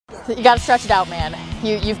You got to stretch it out, man.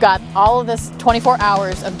 You've got all of this 24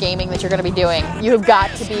 hours of gaming that you're going to be doing. You have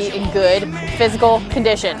got to be in good physical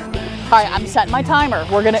condition. All right, I'm setting my timer.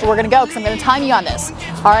 We're gonna go because I'm gonna time you on this.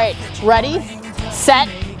 All right, ready, set,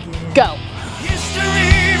 go.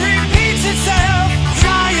 History repeats itself.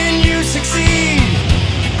 Try and you succeed.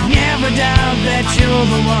 Never doubt that you're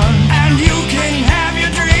the one, and you can have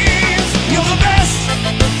your dreams. You're the best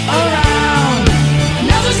around.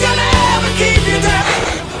 Nothing's gonna ever keep you down.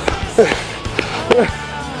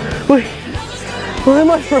 Why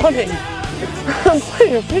am I running? I'm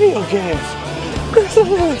playing video games. This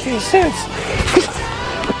doesn't make any sense.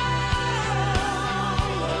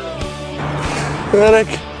 Medic,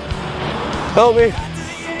 help me.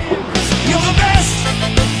 You're the best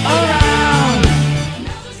around.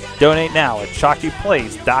 Donate now at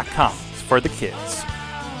ShockYouPlays.com for the kids.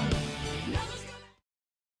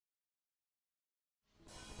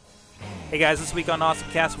 Hey guys, this week on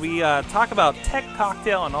AwesomeCast, we talk about Tech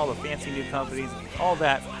Cocktail and all the fancy new companies, all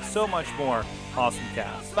that, so much more.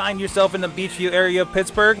 AwesomeCast. Find yourself in the Beachview area of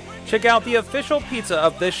Pittsburgh? Check out the official pizza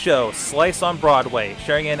of this show, Slice on Broadway,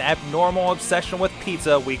 sharing an abnormal obsession with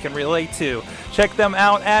pizza we can relate to. Check them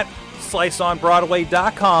out at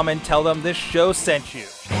sliceonbroadway.com and tell them this show sent you.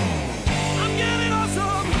 I'm getting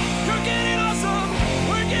awesome. You're getting awesome.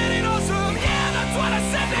 We're getting awesome. Yeah, that's what I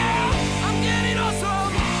said now. I'm getting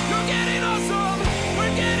awesome. You're getting awesome.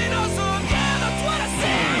 We're getting awesome. Yeah, that's what I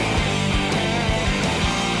said.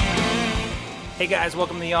 Hey guys,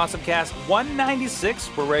 welcome to the AwesomeCast 196.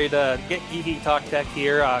 We're ready to get geeky talk tech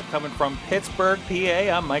here, coming from Pittsburgh, PA.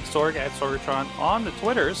 I'm Mike Sorg at Sorgatron on the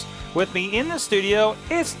Twitters. With me in the studio,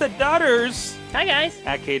 it's the Dutters. Hi, guys.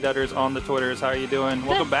 At K Dutters on the Twitters. How are you doing?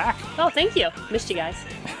 Welcome back. Oh, thank you. Missed you guys.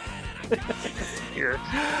 Here.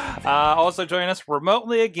 Also joining us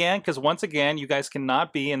remotely again, because once again, you guys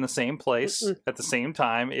cannot be in the same place at the same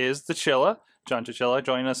time, is the Chilla. John Chichilla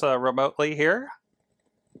joining us remotely here.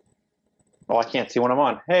 Well, I can't see when I'm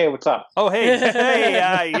on. Hey, what's up? Oh, hey,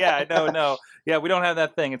 yeah, no. Yeah, we don't have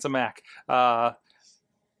that thing. It's a Mac. How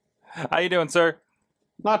you doing, sir?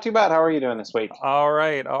 Not too bad. How are you doing this week? All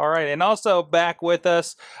right. And also back with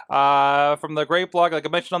us from the great blog, like I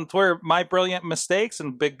mentioned on Twitter, My Brilliant Mistakes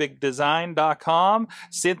and BigBigDesign.com,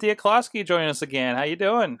 Cynthia Klosky joining us again. How you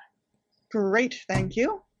doing? Great, thank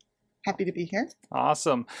you. Happy to be here.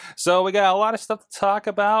 Awesome. So we got a lot of stuff to talk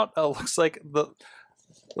about. Looks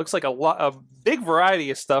like a big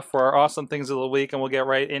variety of stuff for our awesome things of the week, and we'll get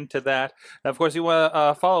right into that. And of course, you want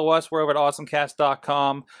to follow us. We're over at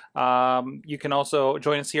awesomecast.com. You can also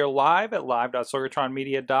join us here live at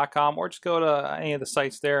live.sorgatronmedia.com, or just go to any of the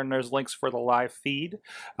sites there, and there's links for the live feed.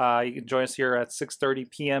 You can join us here at 6:30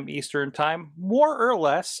 p.m. Eastern Time, more or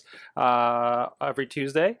less, every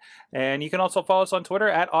Tuesday. And you can also follow us on Twitter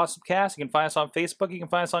at AwesomeCast. You can find us on Facebook. You can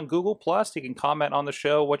find us on Google+. You can comment on the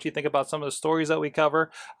show, what you think about some of the stories that we cover.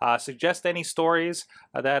 Suggest any stories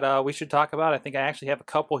that we should talk about. I think I actually have a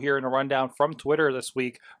couple here in a rundown from Twitter this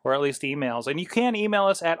week, or at least emails. And you can email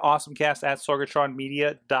us at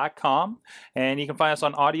awesomecast@sorgatronmedia.com. And you can find us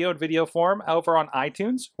on audio and video form over on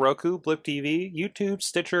iTunes, Roku, Blip TV, YouTube,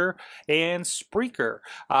 Stitcher, and Spreaker.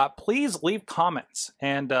 Please leave comments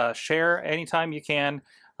and share anytime you can.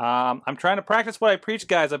 I'm trying to practice what I preach,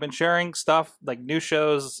 guys. I've been sharing stuff like new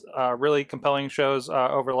shows, really compelling shows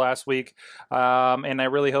over the last week. And I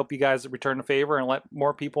really hope you guys return the favor and let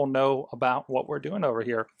more people know about what we're doing over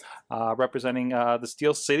here, representing the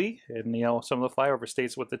Steel City and, some of the flyover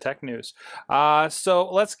states with the tech news. So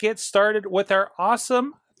let's get started with our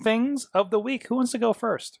awesome things of the week. Who wants to go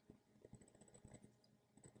first?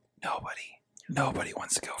 Nobody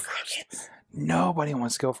wants to go first. Nobody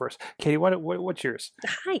wants to go first. Katie, what's yours?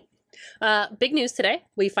 Hi. Big news today.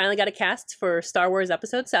 We finally got a cast for Star Wars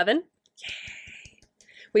Episode 7. Yay.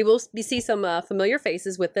 We will see some familiar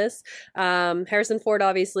faces with this. Harrison Ford,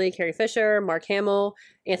 obviously, Carrie Fisher, Mark Hamill,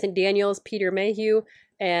 Anthony Daniels, Peter Mayhew,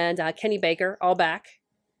 and Kenny Baker, all back.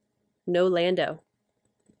 No Lando.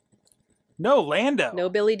 No Lando. No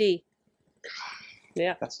Billy D.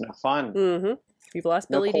 Yeah. That's no fun. Mm-hmm. We've lost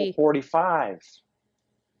No Billy Colt D. 45.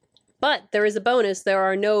 But there is a bonus. There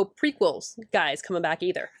are no prequels guys coming back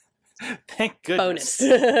either. Thank goodness.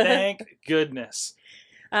 Bonus. Thank goodness.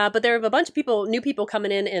 But there are a bunch of new people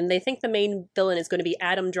coming in, and they think the main villain is going to be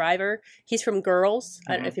Adam Driver. He's from Girls.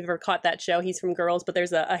 I don't know if you've ever caught that show. He's from Girls, but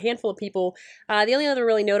there's a handful of people. The only other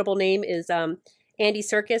really notable name is Andy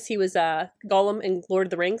Serkis. He was Gollum in Lord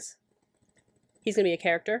of the Rings. He's going to be a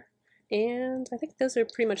character. And I think those are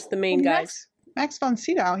pretty much the main guys. Max von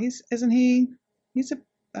Sydow, he's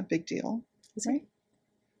a big deal, right?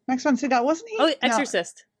 Max von Sydow, wasn't he? Oh,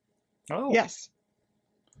 Exorcist. Oh. Yes.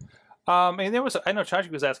 And there was, I know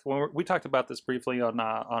Chachi was asking, when we talked about this briefly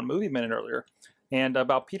on Movie Minute earlier, and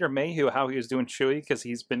about Peter Mayhew, how he was doing Chewie because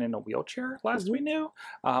he's been in a wheelchair last we knew.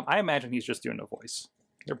 I imagine he's just doing a voice.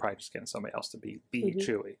 They're probably just getting somebody else to be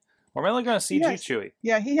Chewie. Or am I only going to CG Chewie?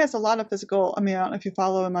 Yeah, he has a lot of physical. I mean, I don't know if you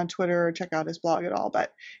follow him on Twitter or check out his blog at all,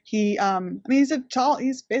 but he, I mean,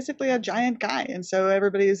 he's basically a giant guy, and so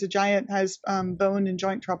everybody who's a giant has bone and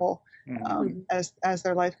joint trouble as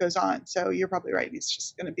their life goes on. So you're probably right. He's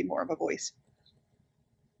just going to be more of a voice.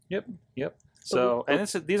 Yep. So, and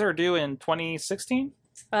these are due in 2016?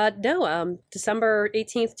 No, December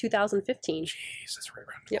 18th, 2015. Jeez, that's right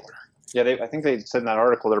around the corner. Yeah, I think they said in that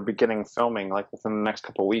article they're beginning filming like within the next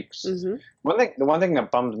couple of weeks. The one thing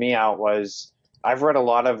that bummed me out was I've read a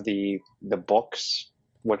lot of the books,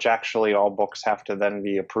 which actually all books have to then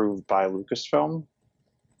be approved by Lucasfilm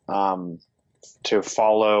to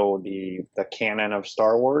follow the canon of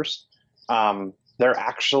Star Wars. They're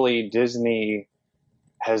actually, Disney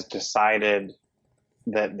has decided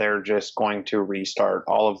that they're just going to restart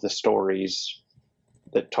all of the stories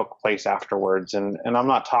that took place afterwards, and I'm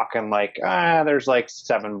not talking like there's like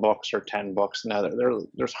 7 books or 10 books. No,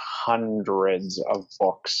 there's hundreds of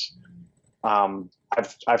books.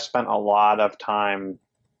 I've spent a lot of time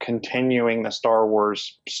continuing the Star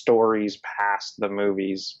Wars stories past the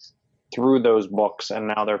movies through those books, and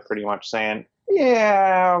now they're pretty much saying,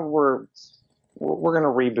 yeah, we're going to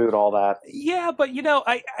reboot all that. Yeah, but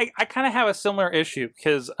I kind of have a similar issue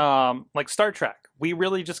because like Star Trek, we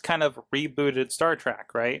really just kind of rebooted Star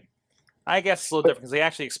Trek, right? I guess it's a little different because they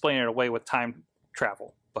actually explain it away with time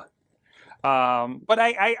travel. But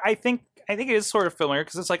I think it is sort of familiar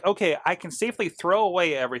because it's like, okay, I can safely throw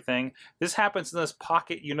away everything. This happens in this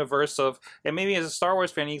pocket universe of, and maybe as a Star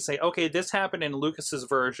Wars fan, you can say, okay, this happened in Lucas's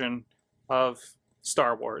version of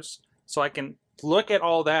Star Wars, so I can look at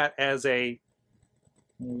all that as a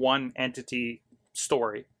one entity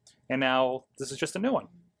story, and now this is just a new one,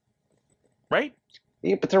 right?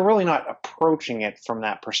 Yeah, but they're really not approaching it from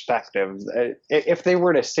that perspective. If they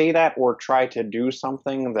were to say that or try to do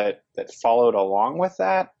something that followed along with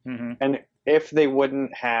that, and if they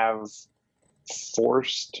wouldn't have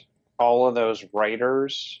forced all of those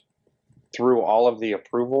writers through all of the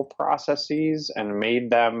approval processes and made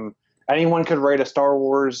them, anyone could write a Star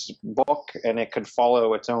Wars book and it could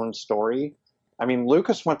follow its own story. I mean,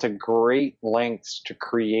 Lucas went to great lengths to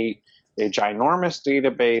create a ginormous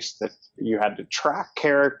database that you had to track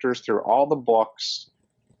characters through all the books.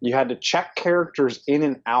 You had to check characters in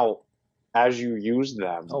and out as you used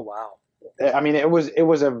them. Oh, wow. I mean, it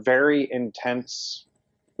was a very intense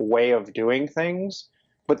way of doing things.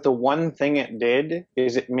 But the one thing it did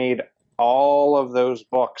is it made all of those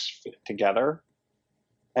books fit together.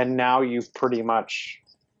 And now you've pretty much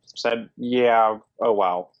said, yeah, oh,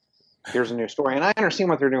 wow. Here's a new story. And I understand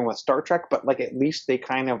what they're doing with Star Trek, but like at least they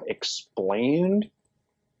kind of explained.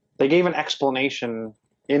 They gave an explanation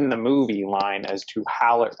in the movie line as to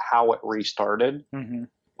how it restarted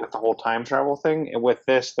with the whole time travel thing. And with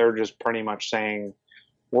this, they're just pretty much saying,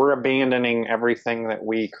 we're abandoning everything that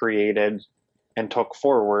we created and took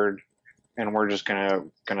forward, and we're just gonna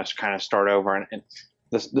kind of start over. And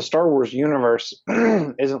the Star Wars universe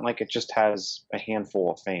isn't like it just has a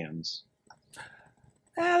handful of fans.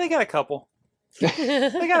 They got a couple.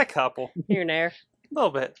 They got a couple. Here and there. A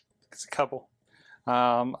little bit. It's a couple.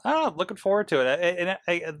 I don't know. Looking forward to it.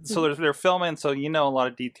 So they're filming, so a lot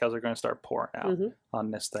of details are going to start pouring out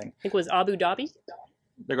on this thing. I think it was Abu Dhabi.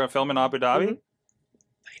 They're going to film in Abu Dhabi?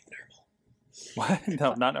 What?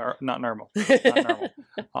 No, not normal. Not normal.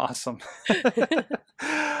 Awesome.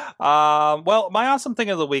 Well, my awesome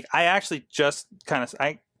thing of the week, I actually just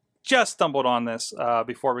stumbled on this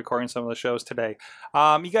before recording some of the shows today.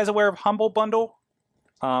 You guys aware of Humble Bundle?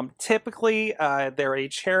 Typically, they're a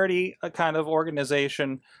charity kind of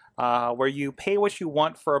organization where you pay what you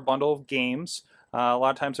want for a bundle of games. A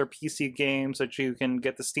lot of times they're PC games that you can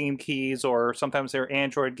get the Steam keys, or sometimes they're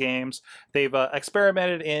Android games. They've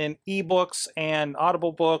experimented in ebooks and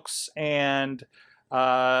Audible books and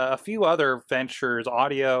a few other ventures,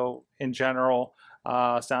 audio in general.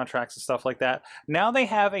 Soundtracks and stuff like that. Now they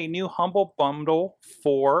have a new Humble Bundle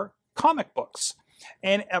for comic books,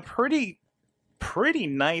 and a pretty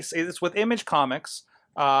nice. It's with Image Comics,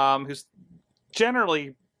 who's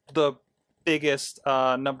generally the biggest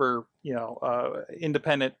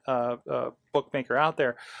independent bookmaker out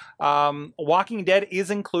there. Walking Dead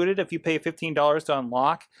is included if you pay $15 to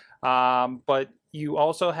unlock, but you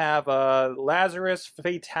also have Lazarus,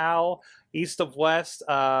 Fatale, East of West,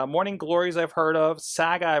 Morning Glories I've heard of,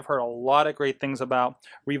 Saga I've heard a lot of great things about,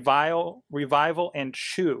 Revival, and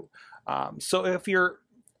Chew. So if you're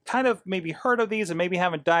kind of maybe heard of these and maybe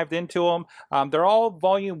haven't dived into them. They're all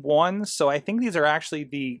volume 1, so I think these are actually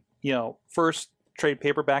the first trade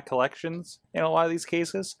paperback collections in a lot of these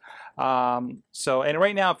cases. And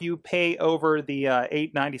right now, if you pay over the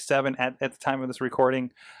 $8.97 at the time of this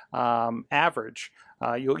recording average,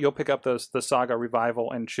 you'll pick up the Saga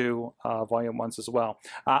Revival and Chew volume 1s as well.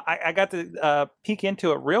 I got to peek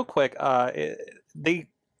into it real quick. They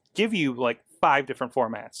give you like 5 different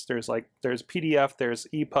formats. There's PDF, there's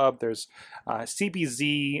EPUB, there's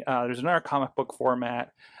CBZ, there's another comic book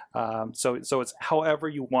format. So it's however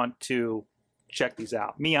you want to check these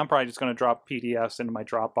out. Me, I'm probably just going to drop PDFs into my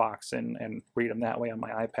Dropbox and read them that way on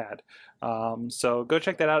my iPad. So go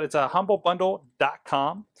check that out. It's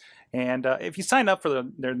humblebundle.com. And if you sign up for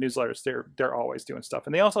their newsletters, they're always doing stuff.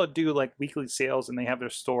 And they also do like weekly sales, and they have their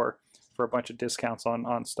store for a bunch of discounts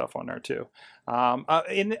on stuff on there too.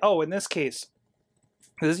 In this case,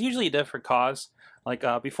 this is usually a different cause. Like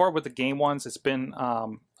before with the game ones, it's been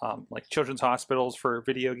like children's hospitals for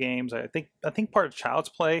video games. I think part of Child's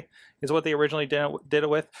Play is what they originally did it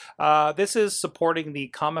with. This is supporting the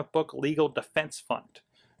Comic Book Legal Defense Fund.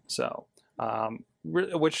 So,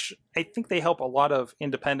 which I think they help a lot of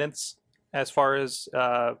independents as far as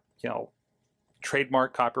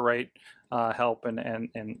trademark, copyright help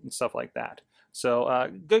and stuff like that. So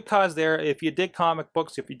good cause there. If you dig comic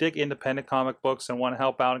books, if you dig independent comic books and want to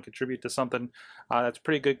help out and contribute to something, that's a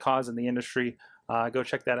pretty good cause in the industry. Go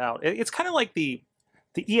check that out. It's kind of like the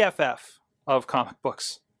EFF of comic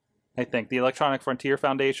books, I think. The Electronic Frontier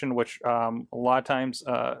Foundation, which a lot of times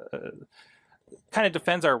kind of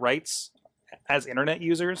defends our rights as internet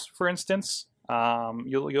users, for instance.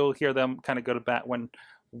 You'll hear them kind of go to bat when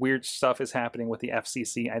weird stuff is happening with the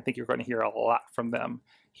FCC. I think you're going to hear a lot from them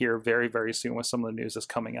here very, very soon with some of the news that's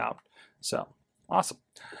coming out. So, awesome.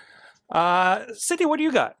 Cindy, what do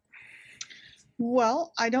you got?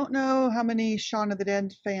 Well, I don't know how many Shaun of the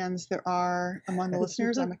Dead fans there are among the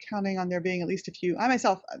listeners. I'm counting on there being at least a few. I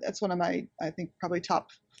myself, that's one of my, I think, probably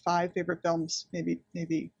top 5 favorite films, maybe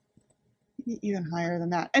even higher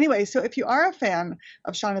than that. Anyway, so if you are a fan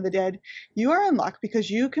of Shaun of the Dead, you are in luck because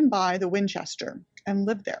you can buy the Winchester and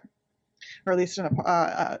live there, or at least in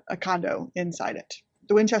a condo inside it.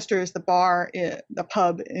 The Winchester is the bar, the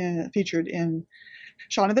pub featured in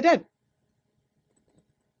Shaun of the Dead.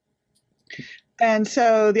 And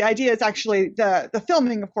so the idea is actually the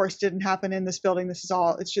filming, of course, didn't happen in this building. It's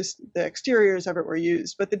just the exteriors of it were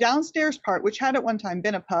used. But the downstairs part, which had at one time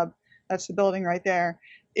been a pub, that's the building right there,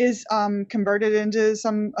 is converted into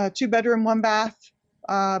some 2-bedroom, 1-bath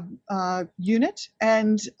unit,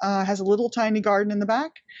 and has a little tiny garden in the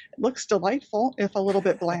back. It looks delightful, if a little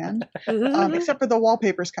bit bland, except for the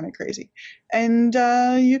wallpaper's kind of crazy. And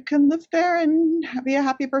you can live there and be a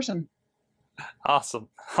happy person. Awesome.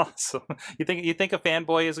 You think a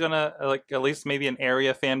fanboy is gonna, like, at least maybe an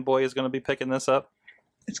area fanboy is gonna be picking this up?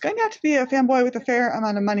 It's going to have to be a fanboy with a fair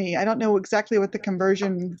amount of money. I don't know exactly what the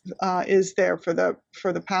conversion is there for the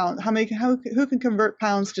pound. Who can convert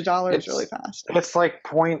pounds to dollars really fast? It's like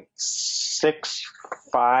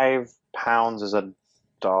 0.65 pounds is $1.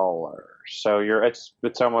 So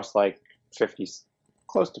it's almost like 50,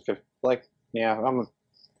 close to 50. Like, yeah,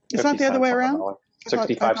 it's not the other way around.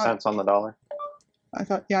 65 cents on the dollar. I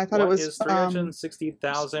thought it was is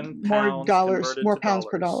 360,000 more dollars, more pounds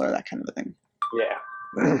dollars per dollar, that kind of a thing. Yeah.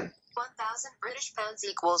 1,000 British pounds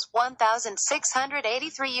equals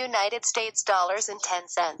 1,683 United States dollars and 10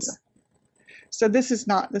 cents. So this is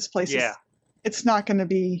not this place. Yeah. It's not going to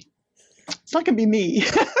be me.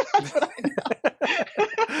 That's what I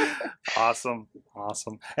know.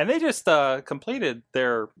 Awesome. And they just completed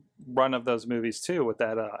their run of those movies too with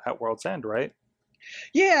that At World's End, right?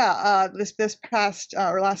 Yeah, this past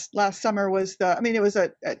or last summer was it was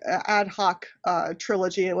a ad hoc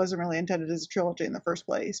trilogy. It wasn't really intended as a trilogy in the first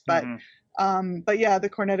place, but yeah, the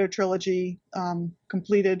Cornetto trilogy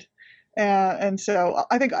completed, and so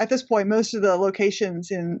I think at this point most of the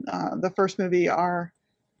locations in the first movie are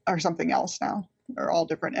something else now. They're all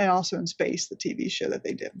different, and also in space, the TV show that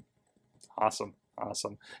they did. Awesome.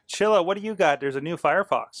 Chilla, what do you got? There's a new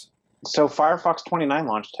Firefox. So Firefox 29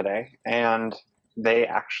 launched today, and they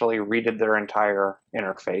actually redid their entire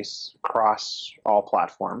interface across all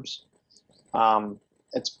platforms.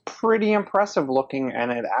 It's pretty impressive looking,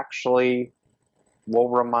 and it actually will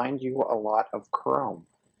remind you a lot of Chrome.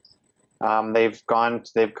 They've kind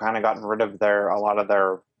of gotten rid of a lot of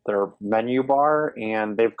their menu bar,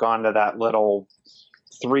 and they've gone to that little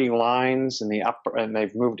 3 lines in the upper, and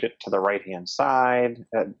they've moved it to the right hand side.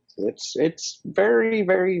 It's very,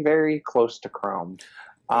 very, very close to Chrome.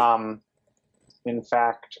 in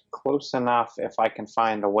fact, close enough if I can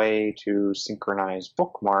find a way to synchronize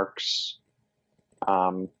bookmarks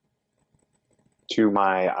to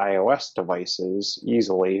my iOS devices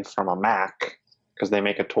easily from a Mac, because they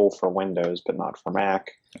make a tool for Windows but not for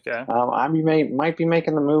Mac. Okay. I might be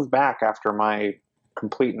making the move back after my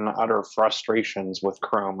complete and utter frustrations with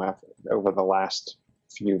Chrome over the last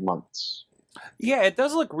few months. Yeah, it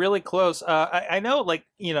does look really close. I know, like,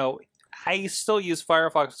 I still use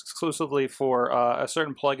Firefox exclusively for a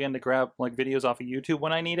certain plugin to grab like videos off of YouTube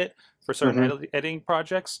when I need it for certain editing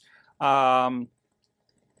projects. Yeah,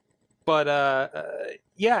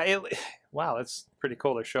 wow, that's pretty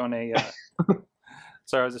cool. They're showing a.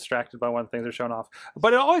 Sorry, I was distracted by one of the things they're showing off.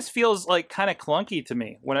 But it always feels like kind of clunky to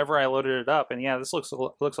me whenever I loaded it up. And yeah, this looks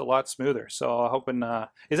a lot smoother. So I'm hoping.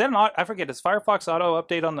 Is that I forget? Does Firefox auto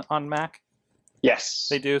update on Mac? Yes,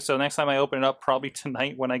 they do. So next time I open it up, probably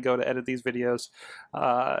tonight when I go to edit these videos,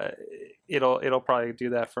 it'll probably do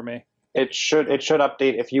that for me. It should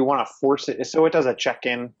update if you want to force it. So it does a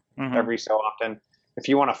check-in every so often. If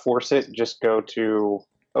you want to force it, just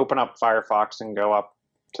open up Firefox and go up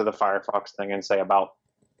to the Firefox thing and say about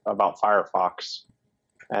Firefox,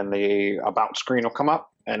 and the about screen will come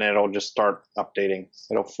up and it'll just start updating.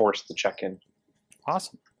 It'll force the check-in.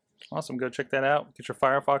 Awesome. Go check that out. Get your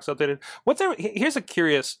Firefox updated. Here's a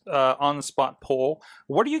curious on-the-spot poll.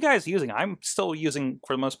 What are you guys using? I'm still using,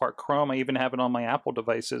 for the most part, Chrome. I even have it on my Apple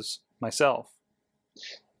devices myself.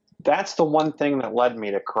 That's the one thing that led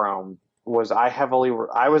me to Chrome. I was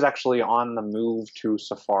actually on the move to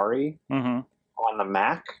Safari on the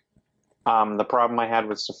Mac. The problem I had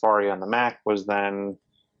with Safari on the Mac was then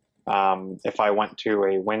if I went to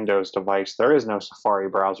a Windows device, there is no Safari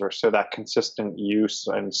browser, so that consistent use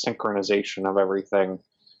and synchronization of everything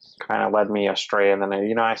kind of led me astray. And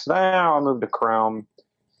then I said, I'll move to Chrome.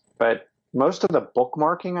 But most of the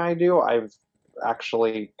bookmarking I do, I've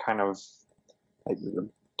actually kind of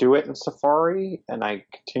do it in Safari, and I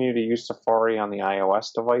continue to use Safari on the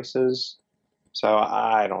iOS devices. So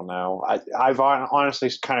I don't know. I've honestly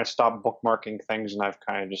kind of stopped bookmarking things, and I've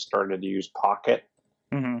kind of just started to use Pocket.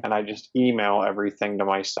 And I just email everything to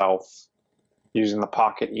myself using the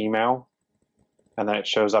Pocket email, and then it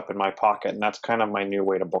shows up in my Pocket, and that's kind of my new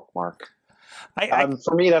way to bookmark.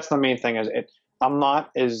 For me, that's the main thing. I'm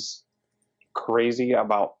not as crazy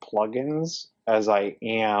about plugins as I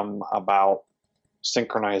am about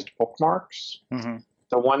synchronized bookmarks.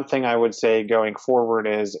 The one thing I would say going forward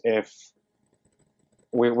is if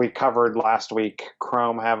we covered last week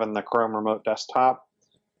Chrome having the Chrome Remote Desktop.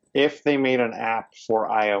 If they made an app for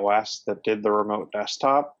iOS that did the remote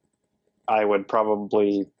desktop, I would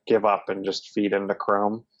probably give up and just feed into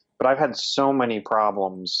Chrome. But I've had so many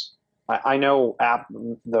problems. I know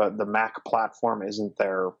the Mac platform isn't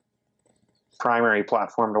their primary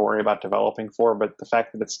platform to worry about developing for, but the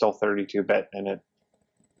fact that it's still 32-bit and it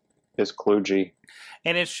is kludgy.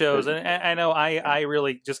 And it shows. And I know I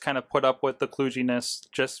really just kind of put up with the kludginess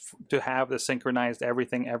just to have the synchronized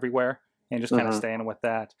everything everywhere. And just kind of staying with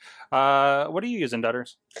that. What are you using,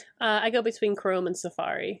 Dutters? I go between Chrome and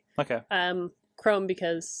Safari. Okay. Chrome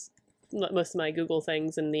because most of my Google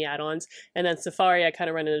things and the add-ons. And then Safari, I kind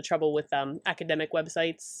of run into trouble with academic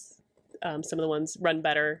websites. Some of the ones run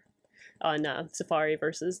better on Safari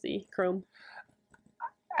versus the Chrome.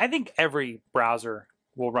 I think every browser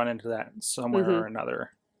will run into that somewhere or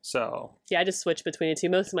another. So yeah, I just switch between the two.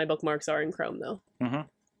 Most of my bookmarks are in Chrome, though. What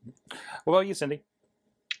about you, Cindy?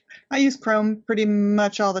 I use Chrome pretty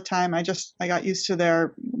much all the time. I got used to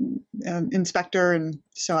their inspector, and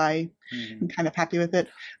so I'm kind of happy with it.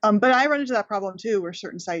 But I run into that problem too, where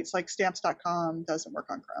certain sites like stamps.com doesn't work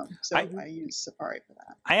on Chrome. So I use Safari for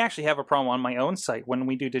that. I actually have a problem on my own site when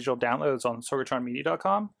we do digital downloads on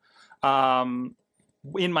sorgatronmedia.com.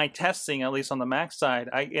 In my testing, at least on the Mac side,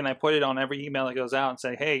 I put it on every email that goes out and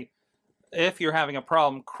say, hey, if you're having a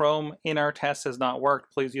problem, Chrome in our test has not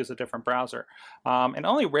worked, please use a different browser. And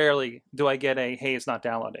only rarely do I get a, hey, it's not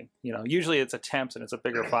downloading. Usually it's attempts and it's a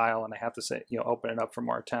bigger file and I have to say, open it up for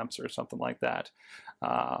more attempts or something like that.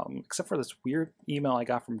 Except for this weird email I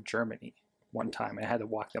got from Germany one time. I had to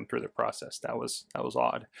walk them through the process. That was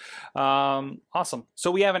odd. Awesome. So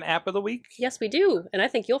we have an app of the week? Yes, we do. And I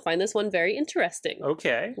think you'll find this one very interesting.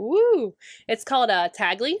 Okay. Woo! It's called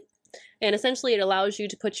Tagly. And essentially it allows you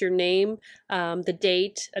to put your name, the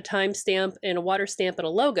date, a timestamp, and a water stamp and a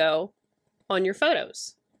logo on your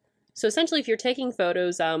photos. So essentially, if you're taking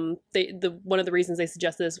photos, one of the reasons they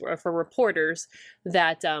suggest this are for reporters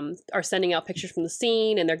that are sending out pictures from the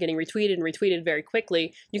scene and they're getting retweeted and retweeted very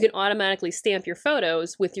quickly. You can automatically stamp your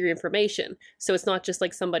photos with your information. So it's not just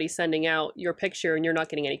like somebody sending out your picture and you're not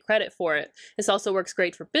getting any credit for it. This also works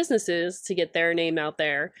great for businesses to get their name out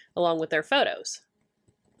there along with their photos,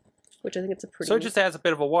 which I think it's a pretty... So it just adds a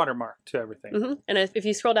bit of a watermark to everything. Mm-hmm. And if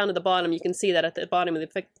you scroll down to the bottom, you can see that at the bottom of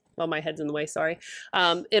the... Well, my head's in the way, sorry.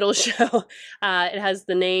 It'll show... it has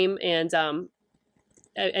the name and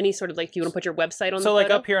any sort of, like, you want to put your website on the So, like,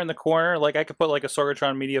 photo? up here in the corner, like, I could put, like, a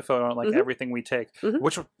Sorgatron media photo on, like, Mhm. everything we take. Mhm.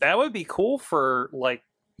 Which, that would be cool for, like,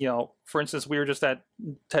 you know, for instance, we were just at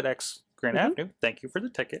TEDx Grand Mhm. Avenue. Thank you for the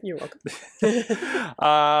ticket. You're welcome.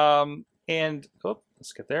 And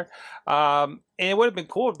let's get there. And it would have been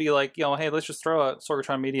cool to be like, you know, hey, let's just throw a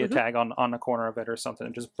Sorgatron media Mhm. tag on the corner of it or something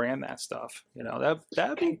and just brand that stuff. You know,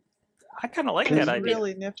 that'd be. I kind of like That's that idea.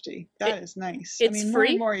 really nifty. That is nice. it's I mean, more free.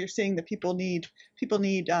 and more you're seeing that people need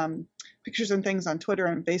pictures and things on Twitter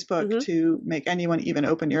and Facebook Mhm. to make anyone even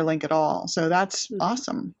open your link at all. So that's Mhm.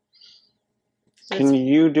 awesome. Can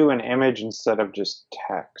you do an image instead of just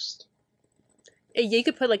text? You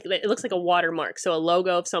could put, like, it looks like a watermark, so a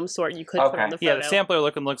logo of some sort you could put Okay. on the photo. Yeah, the sampler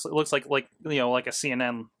looks like you know, like a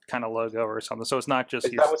CNN kind of logo or something. So it's not just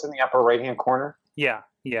Is that what's in the upper right hand corner? yeah.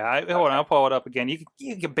 Hold on, I'll pull it up again. You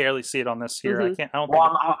can barely see it on this here. Mhm. I don't Well,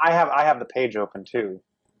 think. I have the page open too.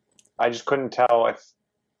 I just couldn't tell if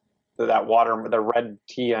the red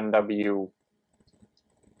TNW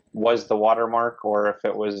was the watermark or if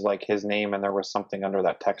it was like his name and there was something under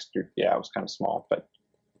that text. Yeah, it was kind of small, but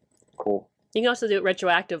cool. You can also do it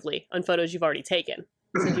retroactively on photos you've already taken.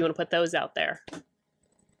 So if you want to put those out there.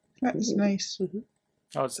 That is nice.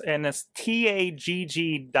 Oh, it's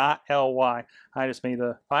tagg.ly. I just made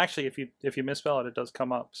actually, if you misspell it, it does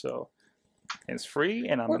come up. So it's free,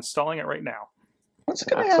 and I'm installing it right now. What's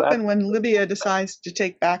going to That's happen when Libya decides to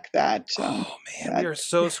take back that? Oh man, that we are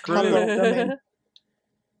so Hello. screwed. domain?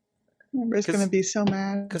 Everybody's going to 'Cause- be so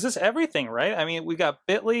mad. Because it's everything, right? I mean, we got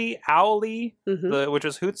Bitly, Owly, Mhm. which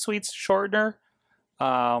is Hootsuite's shortener.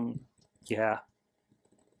 Yeah.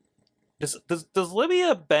 Does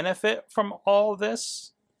Libya benefit from all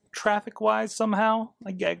this traffic-wise somehow?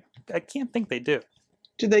 I can't think they do.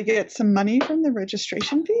 Do they get some money from the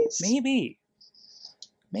registration fees?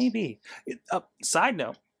 Maybe. Side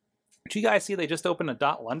note: did you guys see they just opened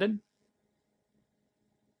a .London?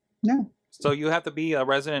 No. So you have to be a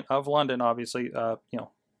resident of London, obviously, you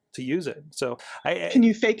know, to use it. So Can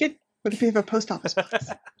you fake it? What if you have a post office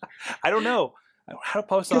box? I don't know. I don't have a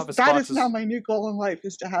post 'Cause office that box. is now my new goal in life,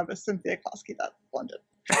 is to have a Cynthia Kloski London.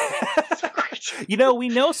 You know, we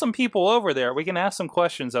know some people over there. We can ask some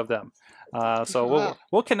questions of them. So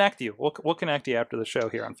we'll connect you. We'll connect you after the show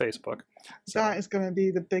here on Facebook. So. That is going to be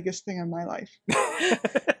the biggest thing in my life.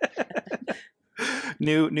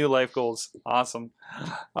 New life goals. Awesome.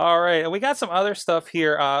 All right, and we got some other stuff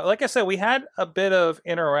here. Like I said, we had a bit of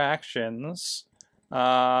interactions.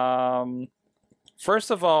 First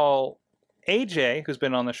of all, AJ, who's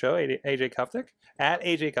been on the show, AJ Kuftik, at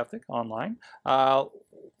AJ Kuftik online,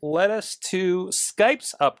 led us to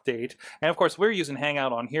Skype's update. And of course, we're using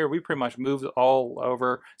Hangout on here. We pretty much moved all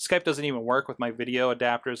over. Skype doesn't even work with my video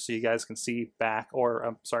adapters, so you guys can see back. Or,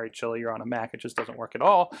 I'm sorry, Chili, you're on a Mac. It just doesn't work at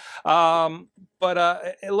all. But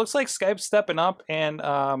it looks like Skype's stepping up and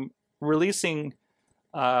releasing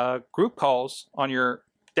group calls on your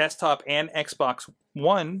desktop and Xbox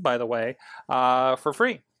One, by the way, for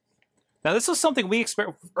free. Now, this was something we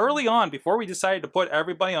experienced early on before we decided to put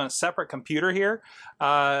everybody on a separate computer here.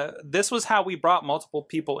 This was how we brought multiple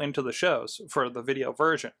people into the shows for the video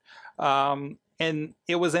version. And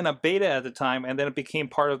it was in a beta at the time, and then it became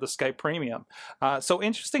part of the Skype Premium. So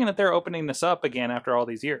interesting that they're opening this up again after all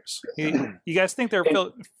these years. You guys think they're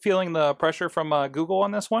feeling the pressure from Google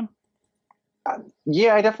on this one?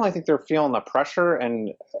 Yeah, I definitely think they're feeling the pressure,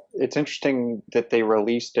 and it's interesting that they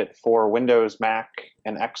released it for Windows, Mac,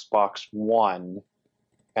 and Xbox One,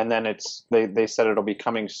 and then they said it'll be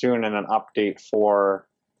coming soon in an update for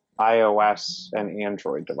iOS and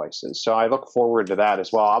Android devices. So I look forward to that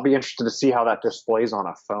as well. I'll be interested to see how that displays on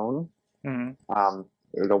a phone. Mm-hmm.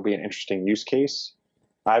 It'll be an interesting use case.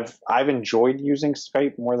 I've enjoyed using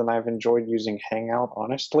Skype more than I've enjoyed using Hangout,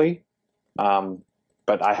 honestly.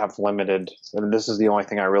 But I have limited. This is the only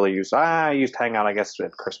thing I really use. I used Hangout, I guess,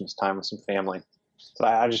 at Christmas time with some family. So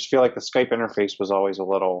I just feel like the Skype interface was always a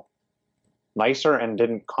little nicer and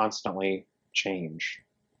didn't constantly change.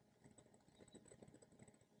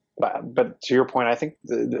 But to your point, I think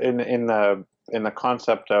in the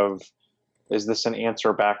concept of, is this an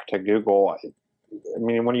answer back to Google? I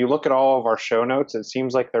mean, when you look at all of our show notes, it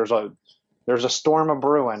seems like there's a storm a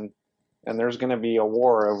brewing, and there's going to be a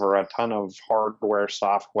war over a ton of hardware,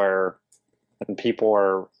 software, and people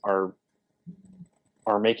are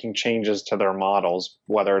making changes to their models,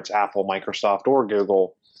 whether it's Apple, Microsoft, or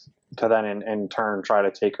Google, to then in turn try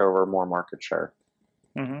to take over more market share.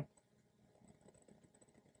 Mm-hmm.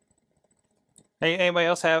 Hey, anybody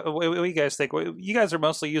else have? What do you guys think? You guys are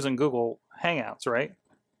mostly using Google Hangouts, right?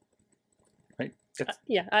 Right.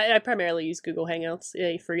 Yeah, I primarily use Google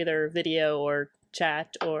Hangouts for either video or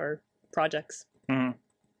chat or projects. Mm-hmm.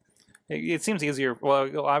 It seems easier.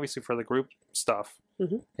 Well, obviously for the group stuff,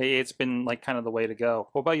 it's been like kind of the way to go.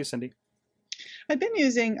 What about you, Cindy? I've been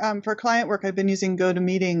using, for client work, I've been using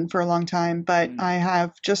GoToMeeting for a long time, but I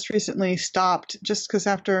have just recently stopped just because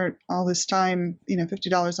after all this time,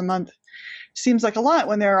 $50 a month seems like a lot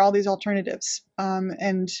when there are all these alternatives.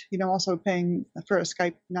 And, also paying for a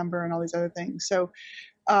Skype number and all these other things. So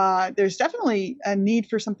there's definitely a need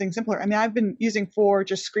for something simpler. I mean, I've been using for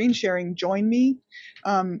just screen sharing JoinMe,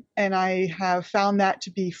 and I have found that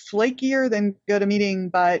to be flakier than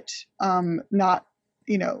GoToMeeting, but not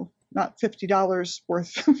 $50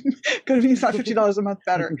 worth. GoToMeeting's not $50 a month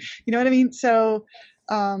better. You know what I mean? So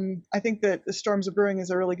I think that the Storms of Brewing is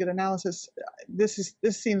a really good analysis. This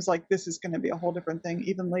seems like this is going to be a whole different thing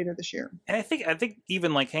even later this year. And I think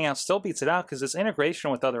even like Hangout still beats it out because it's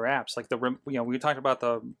integration with other apps. Like we talked about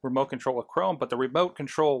the remote control with Chrome, but the remote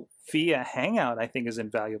control via Hangout I think is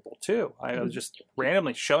invaluable too. I was just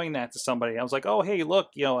randomly showing that to somebody. I was like, oh hey, look,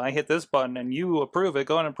 I hit this button and you approve it.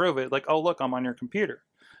 Go and approve it. Like, oh look, I'm on your computer.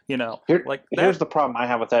 Here's the problem I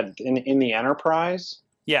have with that in the enterprise.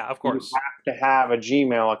 Yeah, of course. You have to have a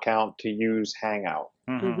Gmail account to use Hangout.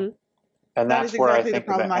 Mm-hmm. And that's where I think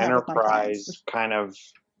the enterprise kind of,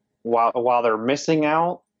 while they're missing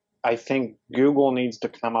out, I think Google needs to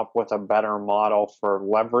come up with a better model for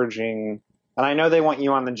leveraging. And I know they want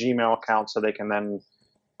you on the Gmail account so they can then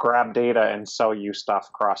grab data and sell you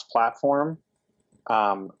stuff cross-platform,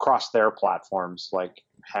 across their platforms like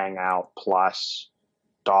Hangout Plus,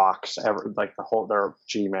 Docs, like their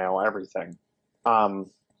Gmail, everything.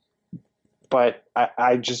 But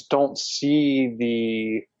I just don't see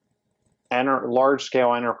the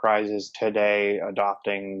large-scale enterprises today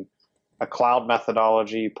adopting a cloud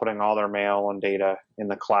methodology, putting all their mail and data in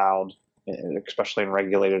the cloud, especially in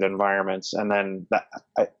regulated environments. And then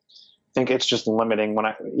I think it's just limiting.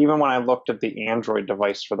 Even when I looked at the Android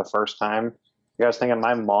device for the first time, I was thinking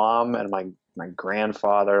my mom and my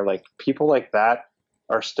grandfather, like people like that,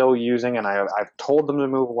 are still using, and I've told them to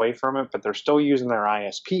move away from it, but they're still using their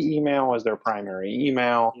ISP email as their primary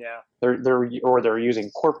email. Yeah. They're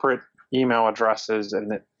using corporate email addresses,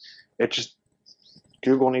 and it just,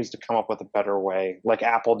 Google needs to come up with a better way, like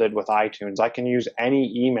Apple did with iTunes. I can use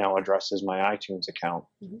any email address as my iTunes account.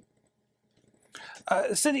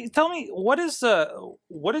 Cindy, tell me what is the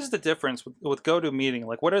difference with GoToMeeting?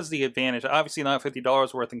 Like, what is the advantage? Obviously, not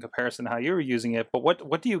 $50 worth in comparison to how you were using it, but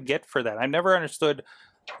what do you get for that? I've never understood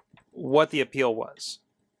what the appeal was.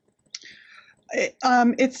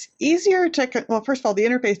 It's easier to, well, first of all, the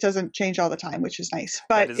interface doesn't change all the time, which is nice,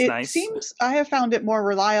 but seems, I have found it more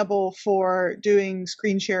reliable for doing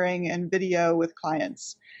screen sharing and video with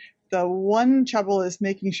clients. The one trouble is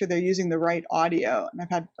making sure they're using the right audio. And I've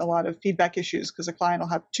had a lot of feedback issues because a client will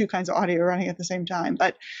have two kinds of audio running at the same time.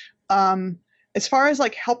 But as far as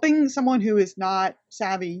like helping someone who is not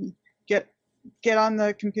savvy get on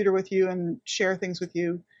the computer with you and share things with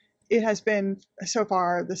you, it has been so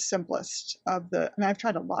far the simplest of and I've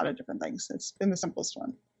tried a lot of different things. It's been the simplest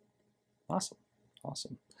one. Awesome.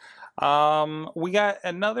 We got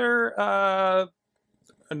another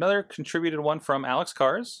contributed one from Alex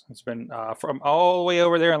Cars. It's been from all the way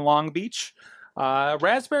over there in Long Beach.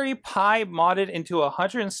 Raspberry Pi modded into a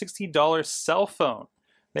 $160 cell phone.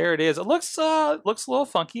 There it is. It looks a little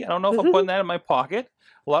funky. I don't know if I'm putting that in my pocket.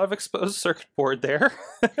 A lot of exposed circuit board there.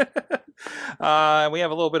 We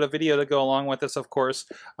have a little bit of video to go along with this, of course.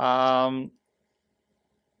 Chilla,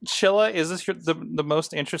 is this the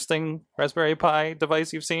most interesting Raspberry Pi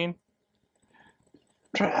device you've seen?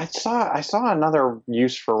 I saw another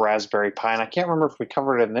use for Raspberry Pi, and I can't remember if we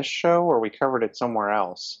covered it in this show or we covered it somewhere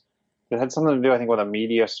else. It had something to do, I think, with a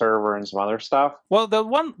media server and some other stuff. Well,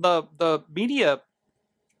 the media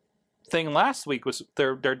thing last week was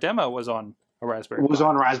their demo was on a Raspberry Pi. It was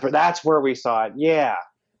on Raspberry. That's where we saw it. Yeah.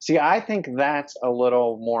 See, I think that's a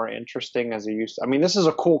little more interesting as a use. I mean, this is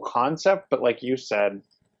a cool concept, but like you said,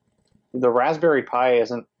 the Raspberry Pi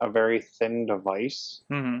isn't a very thin device.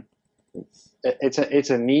 Mm-hmm. it's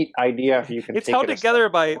a neat idea if you can. It's take held it a together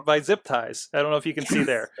step by zip ties. I don't know if you can see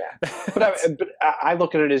there. But I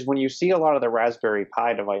look at it as when you see a lot of the Raspberry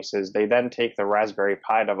Pi devices, they then take the Raspberry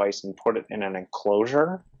Pi device and put it in an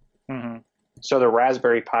enclosure. Mm-hmm. So the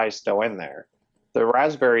Raspberry Pi is still in there. The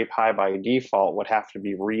Raspberry Pi by default would have to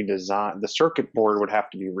be redesigned. The circuit board would have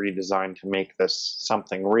to be redesigned to make this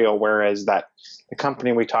something real. Whereas the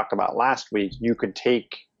company we talked about last week, you could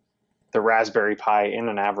take the Raspberry Pi in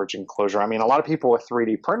an average enclosure. I mean, a lot of people with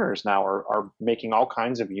 3D printers now are making all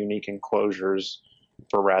kinds of unique enclosures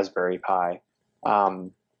for Raspberry Pi.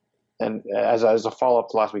 And as a follow-up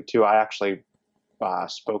to last week too, I actually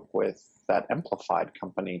spoke with that Amplified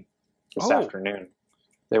company this afternoon.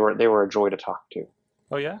 They were a joy to talk to.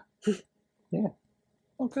 Oh yeah. Yeah.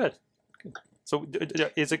 Oh good. So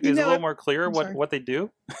is it a little more clear what they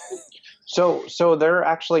do? So they're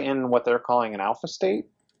actually in what they're calling an alpha state.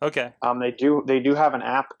 Okay. They do have an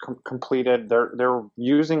app completed. They're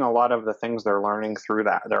using a lot of the things they're learning through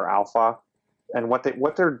their alpha, and what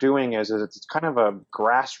they're doing is it's kind of a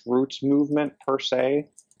grassroots movement per se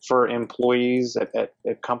for employees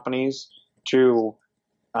at companies to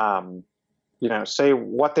say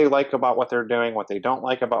what they like about what they're doing, what they don't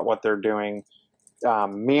like about what they're doing.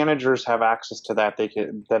 Managers have access to that.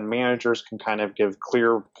 Then managers can kind of give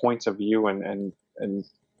clear points of view and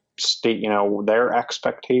state their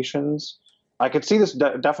expectations. I could see this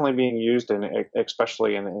definitely being used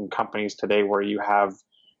especially in companies today where you have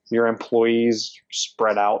your employees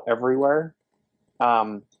spread out everywhere.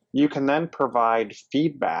 You can then provide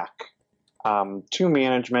feedback to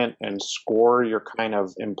management and score your kind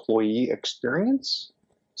of employee experience.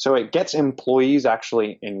 So it gets employees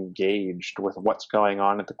actually engaged with what's going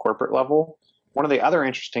on at the corporate level. One of the other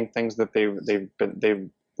interesting things that they've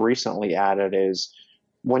recently added is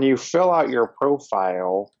when you fill out your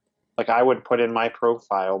profile, like I would put in my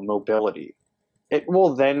profile mobility, it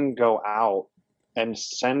will then go out and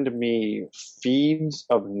send me feeds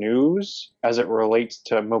of news as it relates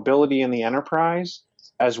to mobility in the enterprise,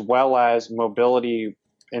 as well as mobility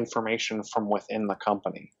information from within the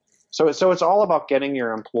company. So it's all about getting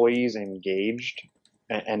your employees engaged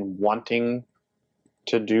and wanting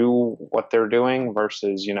to do what they're doing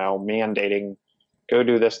versus, mandating, go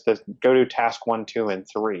do this, go do task 1, 2, and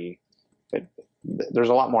 3. There's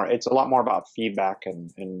a lot more. It's a lot more about feedback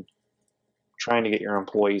and trying to get your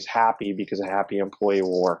employees happy, because a happy employee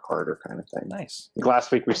will work harder, kind of thing. Nice.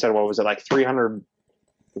 Last week we said, what was it, like $300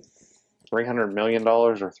 million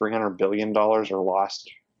or $300 billion are lost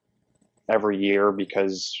every year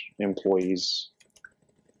because employees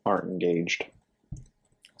aren't engaged.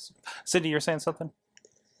 Sydney, you're saying something?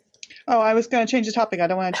 Oh, I was going to change the topic. I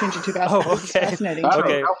don't want to change it too fast. Oh, It's okay. fascinating.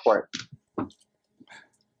 Okay. Go for it.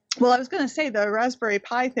 Well, I was going to say the Raspberry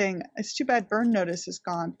Pi thing, it's too bad Burn Notice is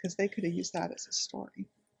gone, because they could have used that as a story.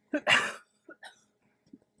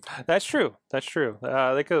 That's true. That's true.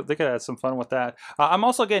 They could have some fun with that. I'm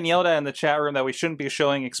also getting yelled at in the chat room that we shouldn't be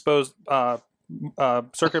showing exposed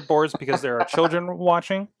circuit boards because there are children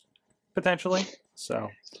watching, potentially. So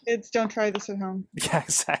Kids, don't try this at home. yeah,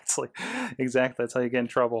 exactly. That's how you get in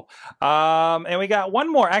trouble. And we got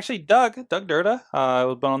one more. Actually, Doug Durda,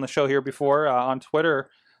 who's been on the show here before on Twitter,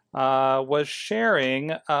 was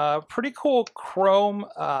sharing a pretty cool Chrome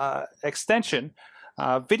extension.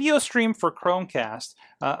 Video stream for Chromecast.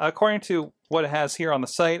 According to what it has here on the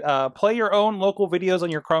site, play your own local videos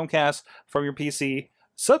on your Chromecast from your PC.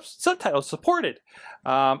 Subtitles supported.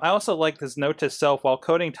 I also like this note to self: while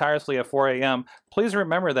coding tirelessly at 4 a.m., please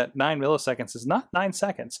remember that 9 milliseconds is not 9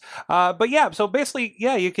 seconds. But yeah, so basically,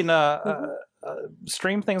 yeah, you can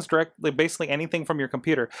stream things directly, basically anything from your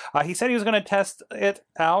computer. He said he was going to test it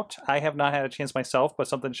out. I have not had a chance myself, but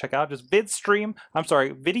something to check out. Just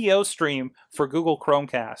video stream for Google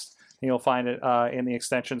Chromecast. You'll find it in the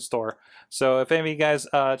extension store. So if any of you guys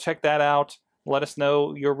check that out, let us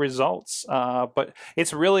know your results. But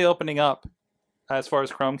it's really opening up as far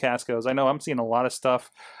as Chromecast goes. I know I'm seeing a lot of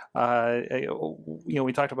stuff.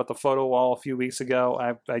 We talked about the photo wall a few weeks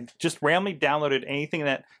ago. I just randomly downloaded anything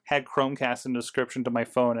that had Chromecast in the description to my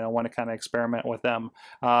phone, and I want to kind of experiment with them.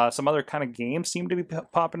 Some other kind of games seem to be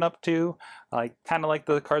popping up too, kind of like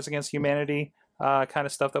the Cards Against Humanity kind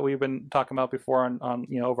of stuff that we've been talking about before on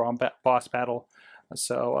over on Boss Battle.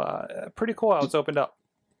 So pretty cool how it's opened up.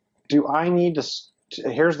 Do I need to?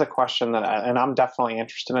 Here's the question and I'm definitely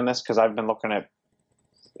interested in this because I've been looking at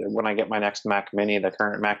when I get my next Mac Mini. The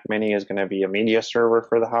current Mac Mini is going to be a media server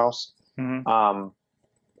for the house. Mm-hmm.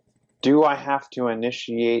 Do I have to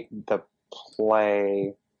initiate the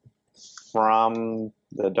play from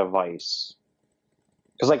the device?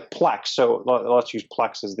 Because like Plex, so let's use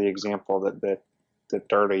Plex as the example that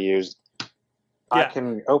Durda used. I Yeah.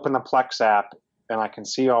 can open the Plex app and I can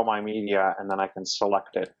see all my media, and then I can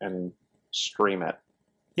select it and stream it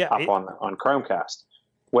Yeah, up on Chromecast.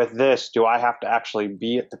 With this, do I have to actually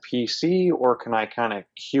be at the PC, or can I kind of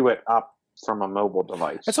queue it up from a mobile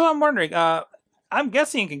device? that's what I'm wondering. I'm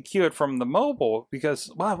guessing you can queue it from the mobile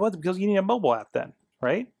because because you need a mobile app then,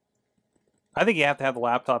 right? I think you have to have the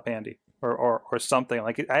laptop handy or something.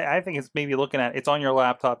 Like I think it's maybe looking at it's on your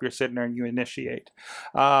laptop. You're sitting there and you initiate.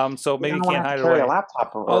 So maybe you can't hide it carry away. a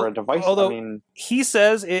laptop or a device. Although I mean, he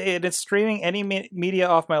says it's streaming any media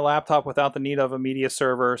off my laptop without the need of a media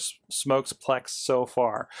server. Smokes Plex so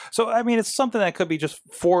far. So I mean, it's something that could be just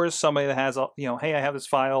for somebody that has hey, I have this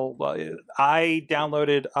file. I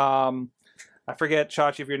downloaded. I forget,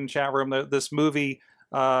 Chachi, if you're in the chat room, this movie.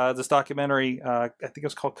 This documentary, I think it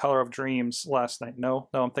was called Color of Dreams last night. No,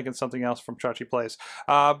 I'm thinking something else from Chachi Plays.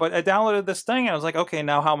 But I downloaded this thing and I was like, okay,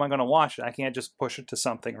 now how am I going to watch it? I can't just push it to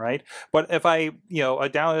something, right? But if I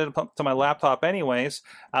downloaded it to my laptop anyways,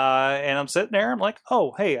 and I'm sitting there, I'm like,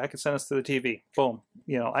 oh, hey, I can send this to the TV. Boom.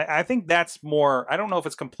 I think that's more, I don't know if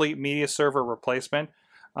it's complete media server replacement.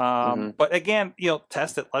 But again,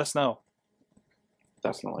 test it. Let us know.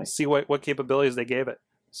 Definitely. See what capabilities they gave it.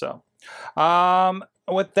 So,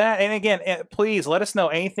 with that, and again, please let us know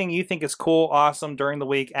anything you think is cool, awesome during the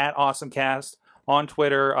week at AwesomeCast on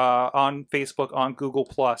Twitter, on Facebook, on Google+.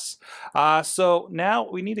 So now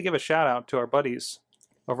we need to give a shout out to our buddies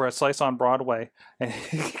over at Slice on Broadway. And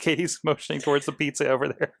Katie's motioning towards the pizza over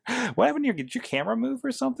there. What happened here? Did your camera move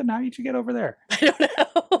or something? How did you get over there? I don't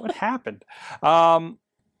know. What happened?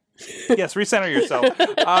 Yes, recenter yourself.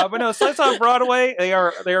 But no, Slice on Broadway, they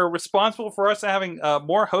are responsible for us having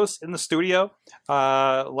more hosts in the studio.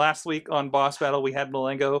 Last week on Boss Battle, we had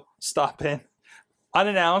Malengo stop in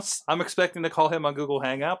unannounced. I'm expecting to call him on Google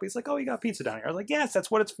Hangout. But he's like, oh, you got pizza down here. I was like, yes,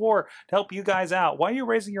 that's what it's for, to help you guys out. Why are you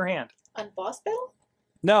raising your hand? On Boss Battle?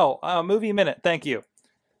 No, Movie Minute. Thank you.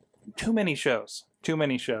 Too many shows.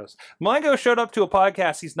 Malengo showed up to a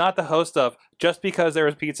podcast he's not the host of just because there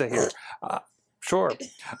was pizza here. Sure.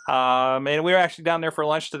 And we were actually down there for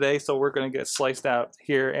lunch today, so we're going to get sliced out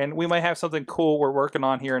here. And we might have something cool we're working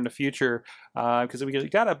on here in the future because we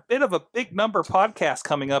got a bit of a big number podcast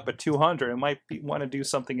coming up at 200. And might want to do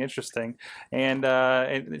something interesting and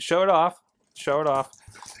show it off.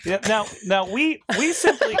 Yeah, now we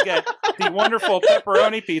simply get the wonderful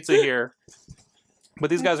pepperoni pizza here, but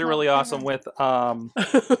these guys are really awesome with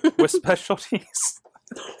specialties.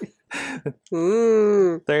 There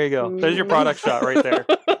you go. There's your product shot right there.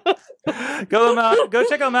 Go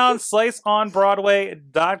check them out on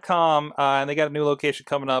sliceonbroadway.com. And they got a new location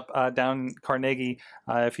coming up down in Carnegie.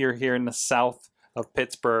 If you're here in the south of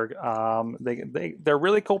Pittsburgh, they're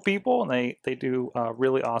really cool people, and they do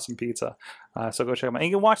really awesome pizza. So go check them out. And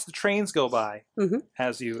you can watch the trains go by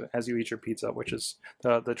as you eat your pizza, which is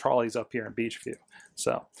the trolleys up here in Beachview.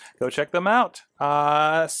 So go check them out.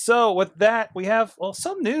 So with that, we have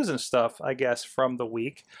some news and stuff, I guess, from the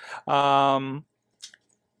week. I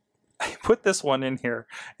put this one in here,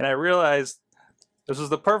 and I realized this was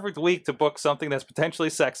the perfect week to book something that's potentially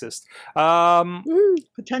sexist.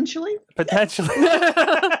 Potentially.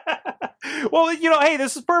 Well, hey,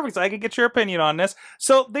 this is perfect. So I can get your opinion on this.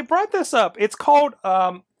 So they brought this up. It's called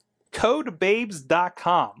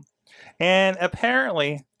codebabes.com. And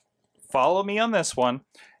apparently, follow me on this one,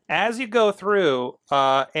 as you go through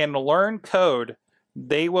and learn code,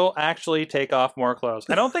 they will actually take off more clothes.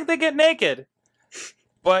 I don't think they get naked,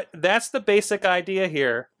 but that's the basic idea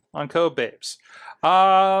here on Code Babes.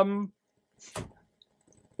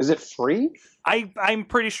 is it free? I'm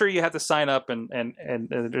pretty sure you have to sign up and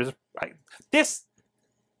there's this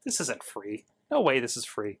isn't free. No way this is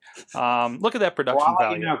free. Look at that production Well,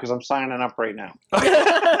 value. because I'm signing up right now.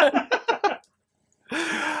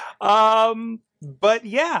 But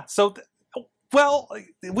yeah, so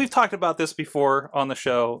we've talked about this before on the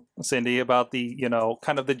show, Cindy, about the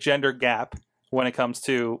kind of the gender gap when it comes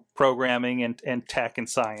to programming and tech and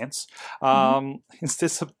science. Is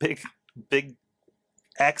this a big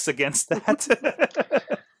X against that?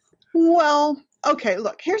 Well, okay.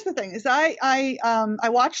 Look, here's the thing: is I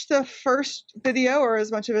watched the first video, or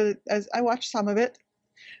as much of it as I watched some of it,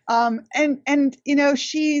 and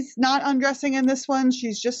she's not undressing in this one.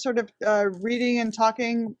 She's just sort of reading and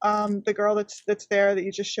talking. The girl that's there that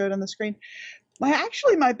you just showed on the screen.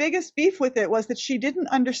 My biggest beef with it was that she didn't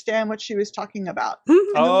understand what she was talking about. And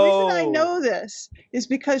the reason I know this is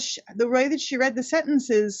because the way that she read the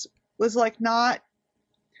sentences was not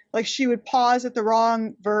like she would pause at the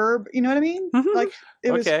wrong verb. You know what I mean? Like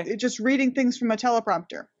it was just reading things from a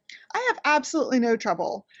teleprompter. I have absolutely no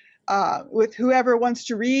trouble with whoever wants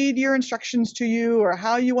to read your instructions to you or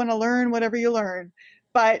how you want to learn whatever you learn.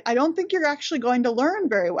 But I don't think you're actually going to learn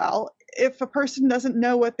very well if a person doesn't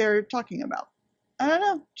know what they're talking about. I don't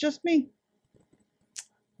know, just me.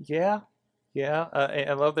 Yeah.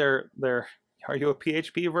 I love their. Are you a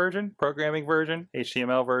PHP version, programming version,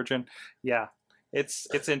 HTML version? Yeah, it's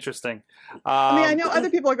interesting. I mean, I know other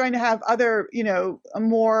people are going to have other,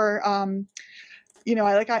 more.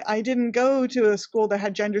 I didn't go to a school that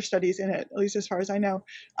had gender studies in it, at least as far as I know.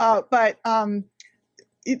 But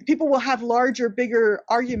people will have larger, bigger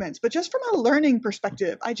arguments. But just from a learning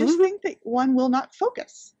perspective, I just think that one will not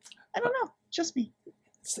focus. I don't know, just me.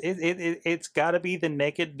 It's got to be the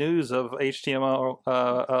naked news of HTML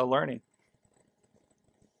learning,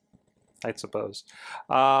 I suppose.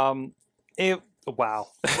 Wow.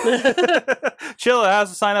 Chilla, how's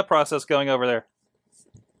the sign-up process going over there?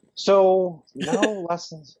 So, no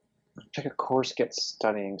lessons. Check a course, get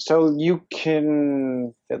studying. So you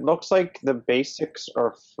can, it looks like the basics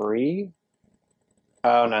are free.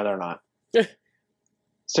 Oh, no, they're not.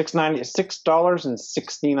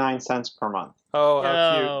 $6.69 per month. Oh,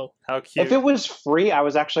 how cute. How cute. If it was free, I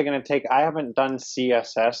was actually going to take, I haven't done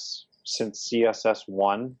CSS since CSS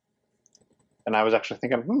 1. And I was actually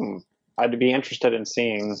thinking, I'd be interested in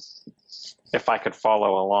seeing if I could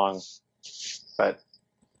follow along. But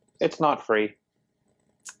it's not free.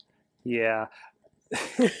 Yeah.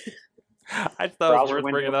 I thought it was worth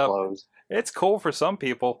bringing up. Closed. It's cool for some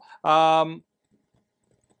people. Yeah.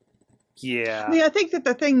 I mean, I think that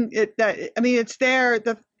the thing it's there.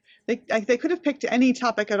 They could have picked any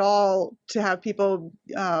topic at all to have people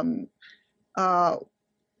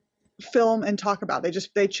film and talk about.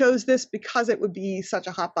 They chose this because it would be such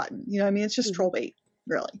a hot button. You know what I mean? It's just troll bait,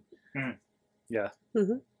 really. Yeah.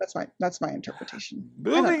 Mm-hmm. That's my interpretation.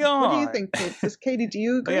 Moving on. What do you think, Katie? Do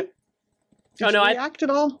you agree? Yeah. Did you react at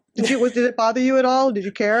all? Did it bother you at all? Did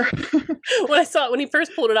you care? When he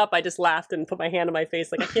first pulled it up, I just laughed and put my hand on my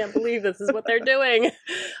face like, I can't believe this is what they're doing.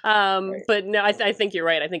 But no, I think you're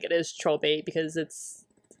right. I think it is troll bait because it's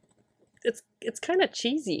kind of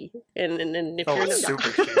cheesy, and if you're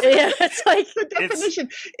super cheesy. Yeah, it's like the definition.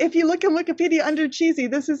 If you look in Wikipedia under cheesy,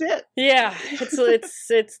 this is it. Yeah,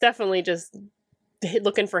 it's definitely just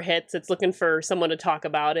looking for hits. It's looking for someone to talk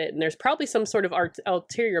about it, and there's probably some sort of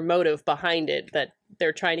ulterior motive behind it that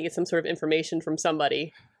they're trying to get some sort of information from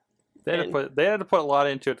somebody. They had to put a lot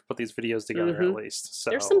into it to put these videos together, at least.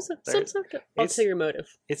 So there's some sort of ulterior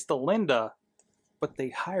motive. It's the Linda, but they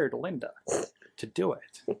hired Linda to do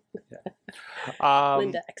it. Yeah.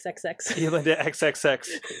 Linda XXX. Yeah, Linda XXX.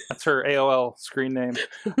 That's her AOL screen name.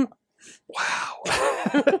 Wow.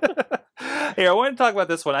 Here, I want to talk about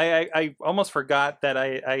this one. I almost forgot that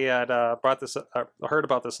I had heard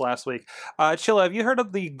about this last week. Chilla, have you heard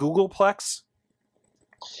of the Googleplex?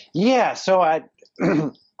 Yeah, so I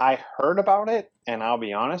heard about it, and I'll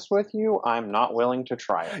be honest with you, I'm not willing to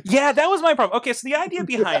try it. Yeah, that was my problem. Okay, so the idea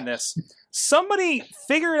behind this, somebody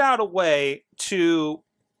figured out a way to,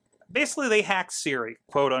 basically they hacked Siri,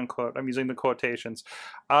 quote unquote. I'm using the quotations.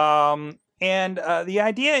 And the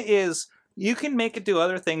idea is you can make it do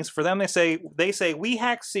other things. For them, they say we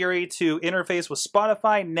hacked Siri to interface with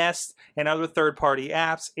Spotify, Nest, and other third-party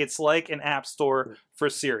apps. It's like an app store for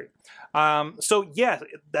Siri. So yeah,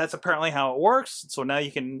 that's apparently how it works. So now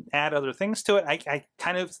you can add other things to it. I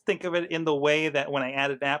kind of think of it in the way that when I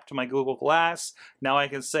add an app to my Google Glass, now I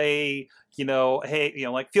can say, hey,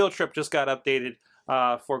 like Field Trip just got updated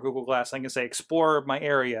for Google Glass. I can say explore my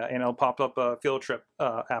area, and it'll pop up a Field Trip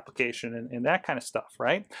application and that kind of stuff,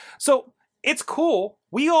 right? So it's cool.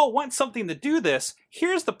 We all want something to do this.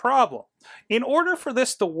 Here's the problem. In order for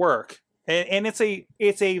this to work, and it's a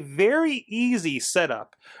very easy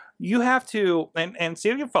setup, you have to, and see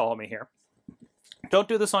if you can follow me here. Don't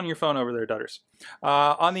do this on your phone over there, Dutters.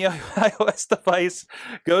 On the iOS device,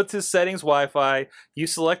 go to Settings, Wi-Fi. You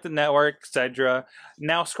select the network, etc.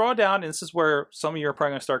 Now scroll down, and this is where some of you are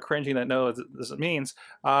probably going to start cringing that know what this means.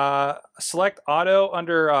 Select Auto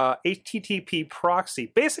under HTTP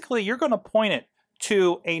proxy. Basically, you're going to point it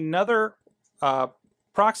to another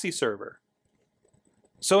proxy server.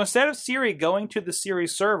 So instead of Siri going to the Siri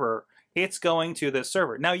server, it's going to this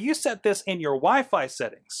server. Now you set this in your Wi-Fi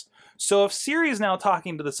settings. So if Siri is now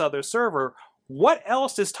talking to this other server, what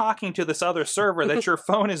else is talking to this other server that your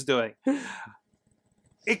phone is doing?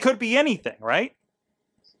 It could be anything, right?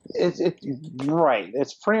 Right.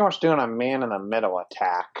 It's pretty much doing a man-in-the-middle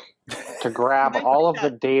attack to grab all of the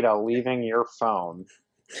data leaving your phone,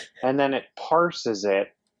 and then it parses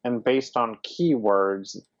it, and based on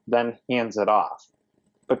keywords, then hands it off.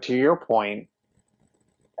 But to your point,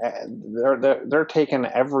 they're taking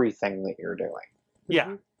everything that you're doing.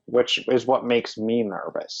 Yeah. which is what makes me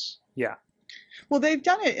nervous. Yeah. Well, they've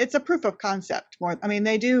done it. It's a proof of concept more. I mean,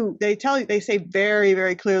 they say very,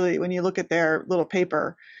 very clearly when you look at their little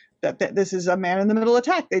paper that this is a man-in-the-middle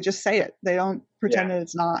attack. They just say it. They don't pretend that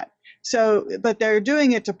it's not. So, but they're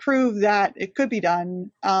doing it to prove that it could be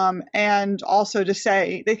done, and also to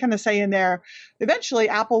say, they kind of say in there, eventually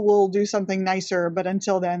Apple will do something nicer, but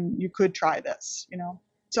until then, you could try this, you know?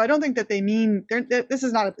 So I don't think that they mean, this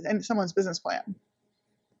is not someone's business plan.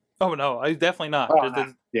 Oh, no, definitely not.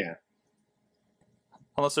 Yeah.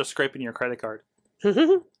 Unless they're scraping your credit card.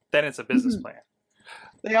 Then it's a business plan.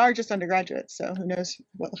 They are just undergraduates, so who knows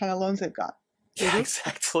what kind of loans they've got. Yeah,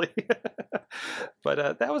 exactly.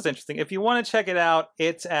 But that was interesting. If you want to check it out,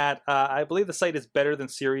 it's at, I believe the site is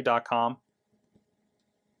betterthansiri.com.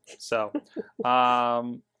 So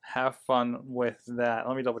have fun with that.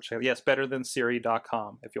 Let me double check. Yes,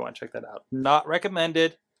 betterthansiri.com if you want to check that out. Not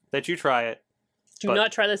recommended that you try it. Do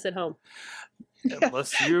not try this at home.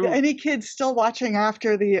 Unless you... Any kids still watching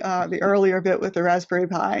after the earlier bit with the Raspberry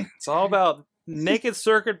Pi? It's all about naked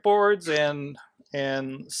circuit boards and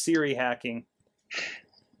Siri hacking.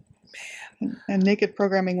 And naked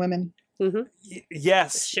programming women. Mm-hmm.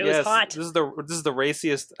 Yes, this show is hot. This is the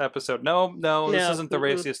raciest episode. No, this isn't the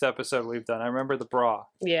raciest episode we've done. I remember the bra.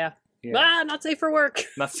 Yeah. Not safe for work.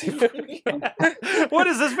 Not safe for What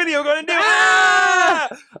is this video going to do? Ah!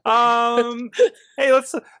 Hey,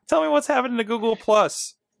 tell me what's happening to Google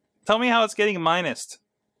Plus. Tell me how it's getting minused.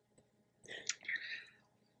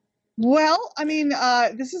 Well, I mean,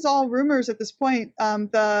 this is all rumors at this point.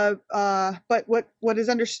 But what is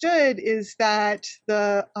understood is that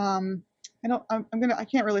I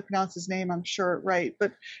can't really pronounce his name, I'm sure, right?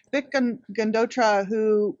 But Vik Gandotra,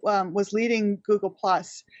 who was leading Google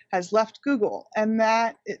Plus, has left Google, and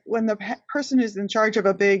when the person who's in charge of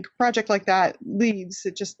a big project like that leaves,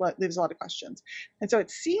 it just leaves a lot of questions. And so it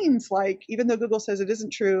seems like, even though Google says it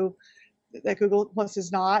isn't true, that Google Plus is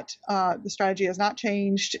not, the strategy has not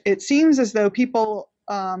changed. It seems as though people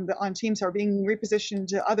on teams are being repositioned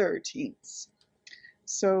to other teams.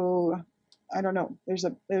 So I don't know. There's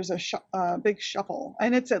a big shuffle,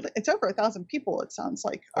 and it's over 1,000 people. It sounds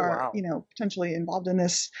like are potentially involved in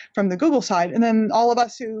this from the Google side, and then all of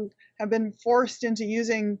us who have been forced into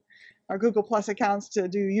using our Google Plus accounts to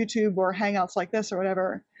do YouTube or Hangouts like this or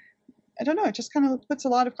whatever. I don't know. It just kind of puts a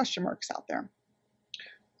lot of question marks out there.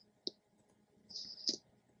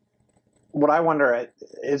 What I wonder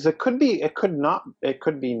is it could be not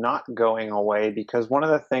going away, because one of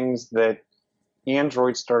the things that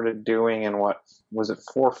Android started doing in what was it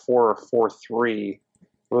 4.4 or 4.3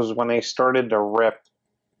 was when they started to rip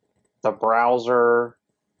the browser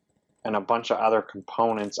and a bunch of other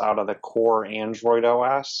components out of the core Android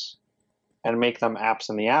OS and make them apps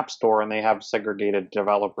in the App Store, and they have segregated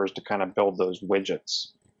developers to kind of build those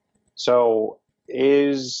widgets. So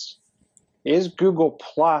is Google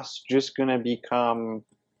Plus just going to become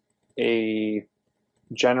a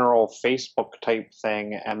general Facebook type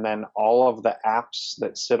thing, and then all of the apps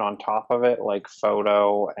that sit on top of it, like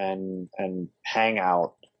Photo and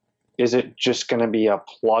Hangout, is it just going to be a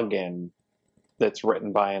plugin that's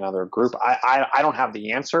written by another group? I don't have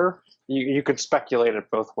the answer. You could speculate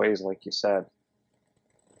it both ways, like you said.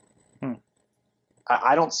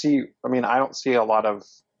 I don't see a lot of.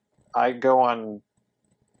 I go on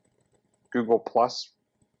Google Plus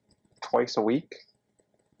twice a week,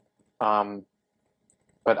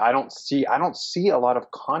 but I don't see a lot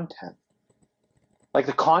of content. Like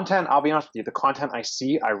the content, I'll be honest with you, the content I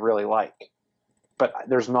see, I really like, but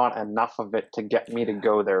there's not enough of it to get me to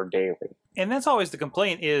go there daily. And that's always the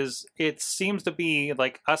complaint, is it seems to be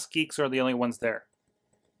like us geeks are the only ones there.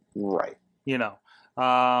 Right.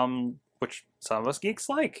 Which some of us geeks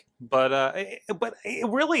like, but it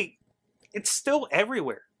really, it's still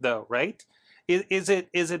everywhere though, right? Is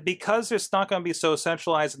it because it's not going to be so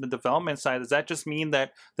centralized in the development side? Does that just mean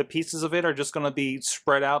that the pieces of it are just going to be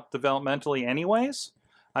spread out developmentally anyways?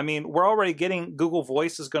 I mean, we're already getting Google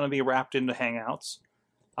Voice is going to be wrapped into Hangouts,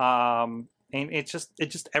 and it's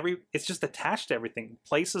just attached to everything.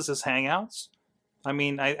 Places is Hangouts. I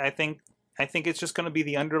mean, I think it's just going to be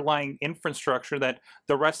the underlying infrastructure that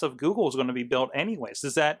the rest of Google is going to be built anyways.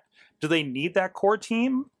 Do they need that core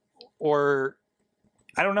team, or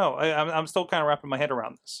I don't know. I'm still kind of wrapping my head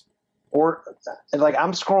around this. Or like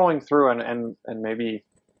I'm scrolling through and maybe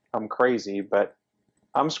I'm crazy, but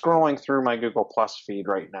I'm scrolling through my Google Plus feed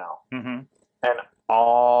right now, and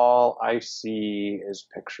all I see is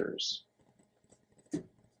pictures.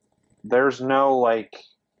 There's no like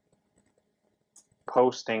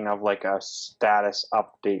posting of like a status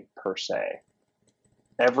update per se.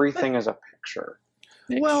 Everything is a picture.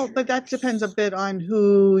 Well, but that depends a bit on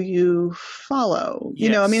who you follow. You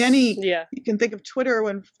know, I mean, Yeah. you can think of Twitter.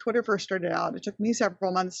 When Twitter first started out, it took me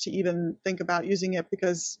several months to even think about using it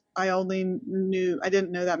because I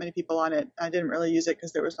didn't know that many people on it. I didn't really use it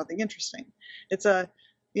because there was nothing interesting. It's a,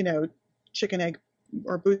 chicken egg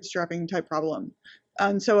or bootstrapping type problem.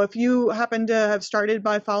 And so if you happen to have started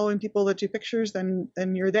by following people that do pictures, then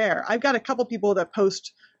you're there. I've got a couple people that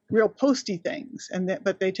post real posty things,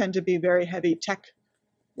 but they tend to be very heavy tech,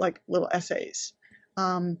 like little essays.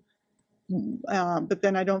 But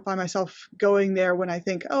then I don't find myself going there when I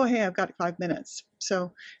think, oh, hey, I've got 5 minutes.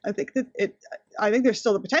 So I think there's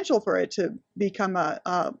still the potential for it to become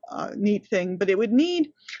a neat thing, but it would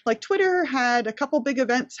need, like Twitter had a couple big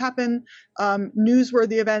events happen,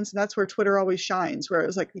 newsworthy events, and that's where Twitter always shines, where it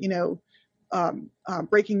was like,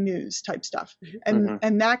 breaking news type stuff.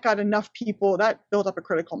 And that got enough people, that built up a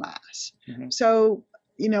critical mass. So,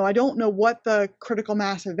 I don't know what the critical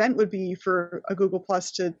mass event would be for a Google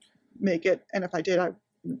Plus to make it. And if I did, I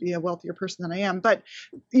would be a wealthier person than I am. But,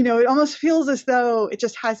 it almost feels as though it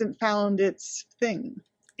just hasn't found its thing.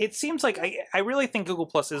 It seems like I really think Google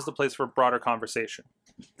Plus is the place for broader conversation.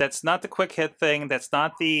 That's not the quick hit thing. That's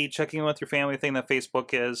not the checking in with your family thing that Facebook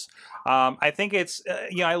is. I think it's,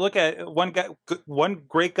 I look at one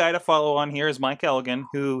great guy to follow on here is Mike Elgan,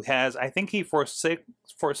 who has, I think he forsook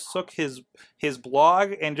his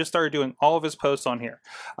blog and just started doing all of his posts on here.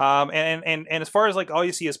 And as far as like all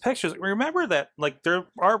you see is pictures, remember that like there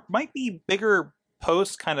might be bigger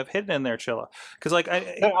posts kind of hidden in there, Chilla. Because like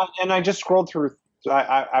I just scrolled through.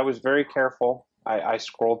 I was very careful. I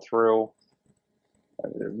scrolled through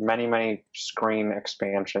many screen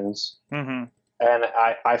expansions, and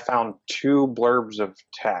I found 2 blurbs of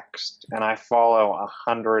text, and I follow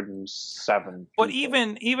 107 people. But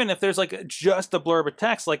even if there's like just a blurb of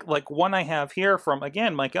text, like one I have here from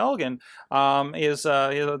again Mike Elgan, is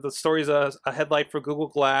the story's a headlight for Google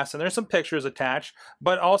Glass, and there's some pictures attached,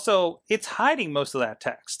 but also it's hiding most of that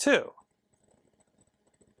text too.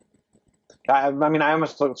 I I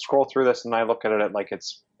almost scroll through this and I look at it like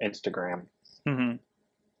it's Instagram.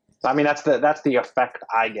 I mean, that's the effect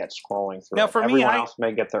I get scrolling through. Now, for everyone me, else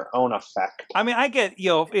may get their own effect. I mean, I get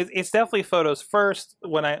it's definitely photos first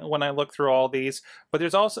when I look through all these, but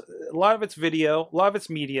there's also a lot of it's video, a lot of it's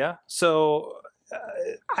media. So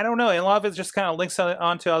I don't know, and a lot of it just kind of links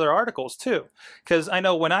onto other articles too. Because I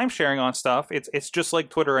know when I'm sharing on stuff, it's just like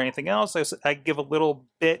Twitter or anything else. I give a little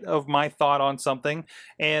bit of my thought on something,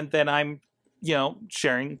 and then I'm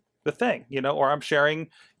sharing the thing, or I'm sharing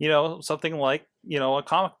something like a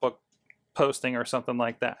comic book posting or something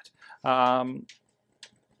like that. I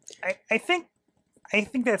think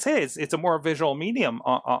that's it. It's a more visual medium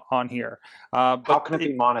on here. But how can it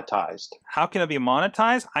be monetized? How can it be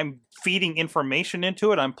monetized? I'm feeding information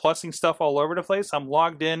into it. I'm plussing stuff all over the place. I'm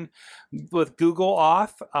logged in with Google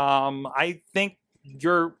Auth. I think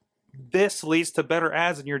this leads to better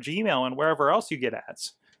ads in your Gmail and wherever else you get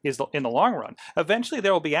ads is in the long run. Eventually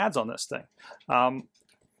there will be ads on this thing.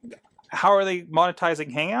 How are they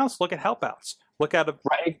monetizing Hangouts? Look at Helpouts. Look at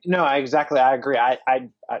right. No, exactly. I agree.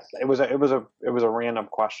 It was a random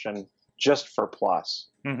question just for Plus,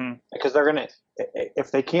 because they're gonna, if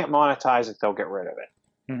they can't monetize it, they'll get rid of it.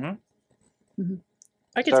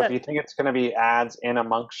 So if you think it's gonna be ads in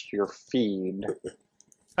amongst your feed,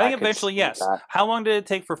 I think eventually yes. That. How long did it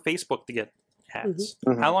take for Facebook to get ads?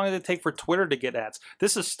 How long did it take for Twitter to get ads?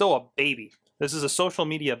 This is still a baby. This is a social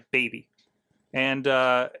media baby. And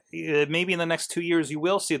maybe in the next 2 years, you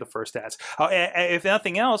will see the first ads. If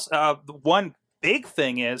nothing else, one big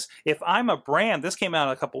thing is if I'm a brand. This came out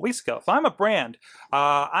a couple weeks ago. If I'm a brand,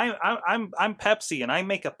 I'm Pepsi, and I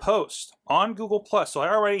make a post on Google Plus, so I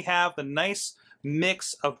already have the nice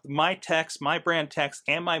mix of my text, my brand text,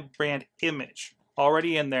 and my brand image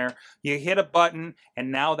already in there. You hit a button, and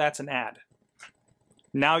now that's an ad.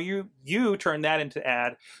 Now you turn that into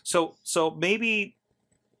ad. So maybe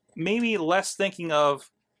less thinking of,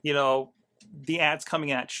 the ads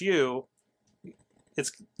coming at you.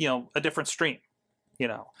 It's, a different stream.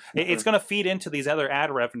 It's going to feed into these other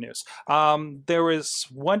ad revenues. There was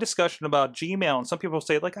one discussion about Gmail, and some people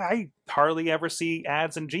say, like, I hardly ever see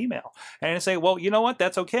ads in Gmail. And I say, well, you know what?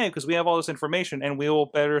 That's okay, because we have all this information, and we will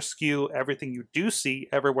better skew everything you do see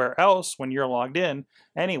everywhere else when you're logged in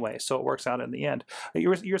anyway. So it works out in the end. You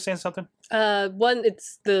were saying something? One,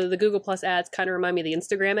 it's the Google Plus ads kind of remind me of the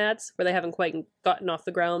Instagram ads, where they haven't quite gotten off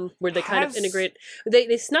the ground, where they kind of integrate.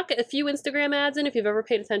 They snuck a few Instagram ads in. If you've ever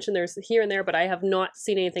paid attention, there's here and there, but I have not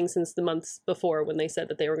seen anything since the months before when they said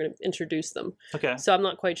that they were going to introduce them. Okay. So I'm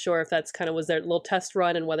not quite sure if that's kind of was their little test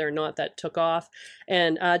run and whether or not that took off.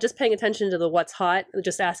 And just paying attention to the what's hot,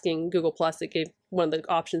 just asking Google Plus, it gave one of the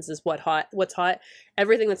options is what's hot.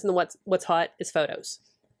 Everything that's in the what's hot is photos.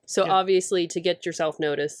 So obviously, to get yourself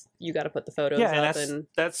noticed, you got to put the photos up. And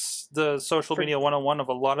that's the social media 101 of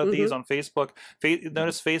a lot of these on Facebook.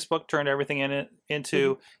 Notice Facebook turned everything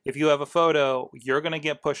into if you have a photo, you're going to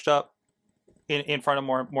get pushed up in front of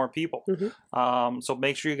more people. So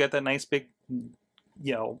make sure you get that nice big,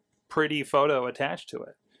 pretty photo attached to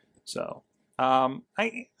it. So I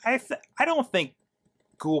don't think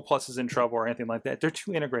Google Plus is in trouble or anything like that. They're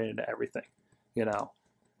too integrated into everything. It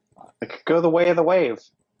could go the way of the wave.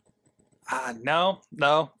 No,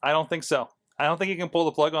 I don't think so. I don't think you can pull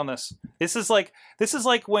the plug on this. This is like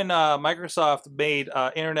when Microsoft made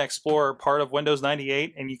Internet Explorer part of Windows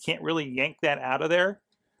 98, and you can't really yank that out of there.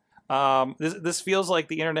 This feels like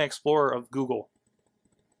the Internet Explorer of Google.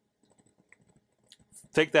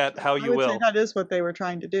 Take that how you will. I would say that is what they were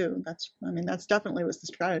trying to do. That's definitely was the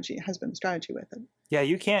strategy. Has been the strategy with it. Yeah,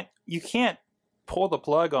 you can't pull the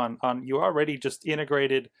plug on you already just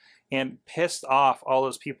integrated and pissed off all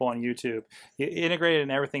those people on YouTube. You integrated in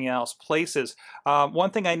everything else. Places.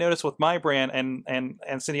 One thing I noticed with my brand, and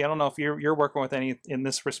Cindy, I don't know if you're working with any in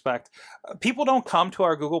this respect. People don't come to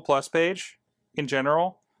our Google Plus page in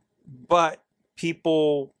general, but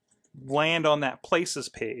people land on that Places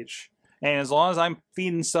page. And as long as I'm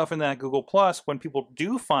feeding stuff in that Google Plus, when people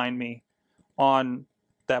do find me on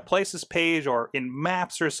that Places page or in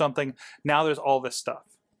Maps or something, now there's all this stuff.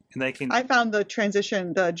 And they can. I found the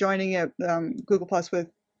transition, the joining it, Google Plus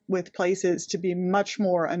with Places to be much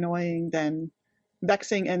more annoying than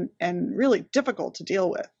vexing and really difficult to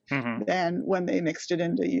deal with than when they mixed it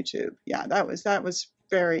into YouTube. Yeah, that was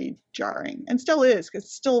very jarring and still is.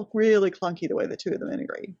 It's still really clunky the way the two of them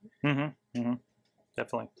integrate.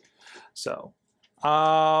 Definitely. So,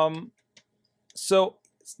 so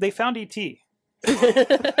they found ET. They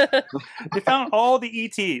found all the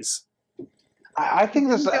ETs. I think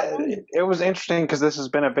this. It was interesting because this has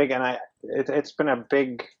been a big, and it's been a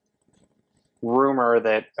big rumor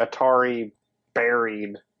that Atari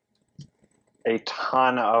buried a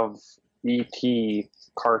ton of ET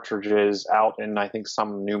cartridges out in, I think,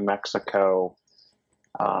 some New Mexico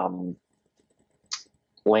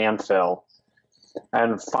landfill.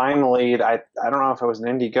 And finally, I don't know if it was an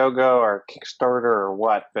Indiegogo or Kickstarter or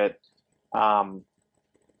what, but and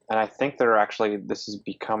I think this is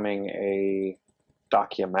becoming a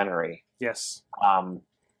documentary. Yes.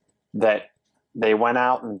 That they went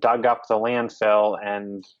out and dug up the landfill,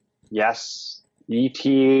 and yes,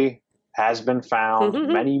 ET has been found.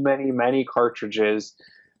 Many cartridges.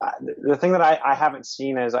 The thing that I haven't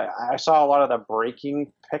seen is I saw a lot of the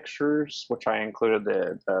breaking pictures, which I included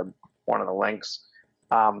the one of the links.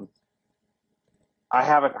 I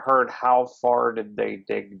haven't heard how far did they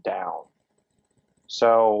dig down.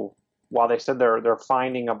 So while they said they're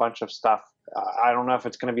finding a bunch of stuff, I don't know if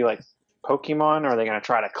it's going to be like Pokemon, or are they going to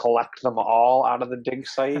try to collect them all out of the dig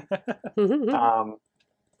site?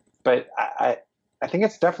 But I think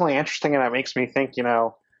it's definitely interesting, and it makes me think,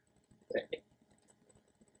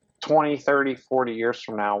 20, 30, 40 years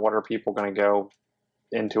from now, what are people going to go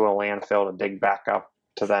into a landfill to dig back up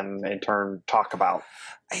to then in turn talk about?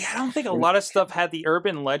 I don't think a lot of stuff had the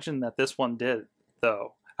urban legend that this one did,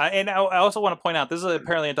 though. And I also want to point out, this is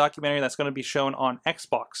apparently a documentary that's going to be shown on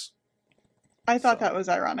Xbox. I thought that was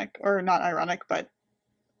ironic, or not ironic, but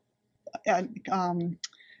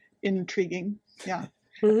intriguing. Yeah.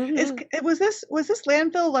 Was this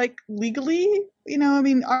landfill like legally?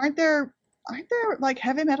 Aren't there like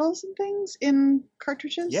heavy metals and things in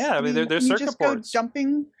cartridges? Yeah, I mean there's circuit just boards. Go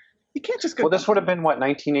jumping. You can't just go. Well, this would have been what,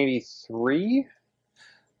 1983.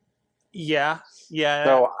 Yeah.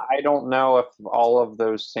 So I don't know if all of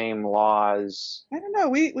those same laws. I don't know.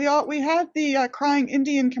 We had the crying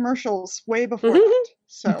Indian commercials way before that.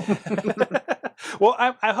 So. Well,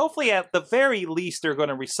 I hopefully at the very least they're going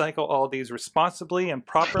to recycle all these responsibly and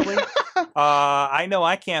properly. I know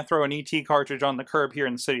I can't throw an ET cartridge on the curb here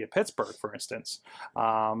in the city of Pittsburgh, for instance,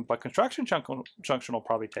 but Construction Junction will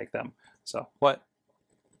probably take them. So what?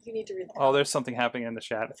 You need to read that. Oh, there's something happening in the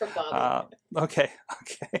chat. From Bob. Okay.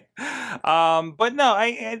 But no,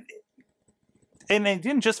 and they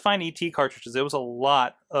didn't just find ET cartridges. There was a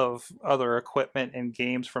lot of other equipment and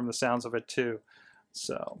games from the sounds of it too.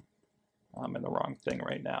 So I'm in the wrong thing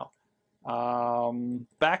right now.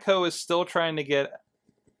 Backhoe is still trying to get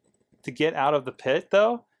out of the pit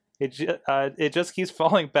though. It just keeps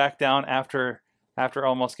falling back down after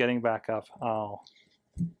almost getting back up. Oh.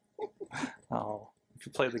 If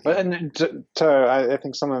you play the game. And I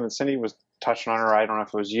think something that Cindy was touching on, or I don't know if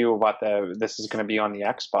it was you, about this is going to be on the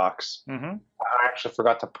Xbox. actually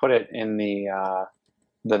forgot to put it in the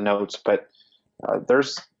notes, but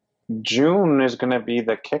there's June is going to be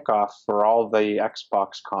the kickoff for all the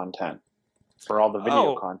Xbox content, for all the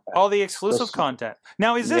video content, all the exclusive content.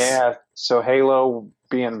 Now, is this? Yeah, so Halo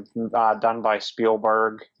being done by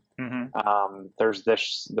Spielberg. Mm-hmm. There's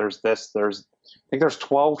this. I think there's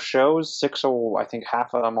 12 shows. I think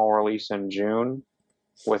half of them will release in June,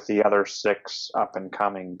 with the other 6 up and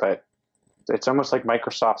coming. But it's almost like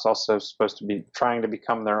Microsoft's also supposed to be trying to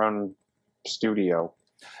become their own studio.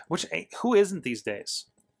 Which who isn't these days?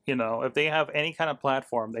 You know, if they have any kind of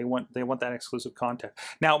platform, they want that exclusive content.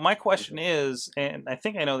 Now, my question is, and I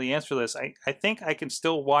think I know the answer to this. I think I can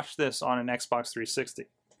still watch this on an Xbox 360.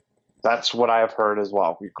 That's what I have heard as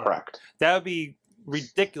well. You're correct. That would be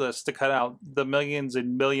ridiculous to cut out the millions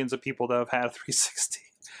and millions of people that have had a 360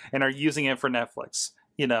 and are using it for Netflix.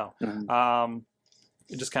 You know,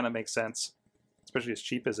 it just kind of makes sense, especially as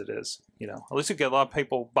cheap as it is. You know, at least you get a lot of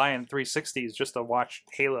people buying 360s just to watch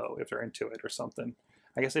Halo if they're into it or something.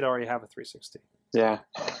 I guess they'd already have a 360. Yeah.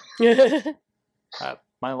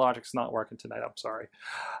 My logic's not working tonight. I'm sorry.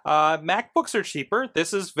 MacBooks are cheaper.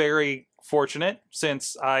 This is very fortunate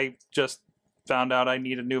since I just found out I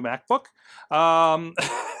need a new MacBook.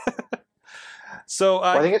 So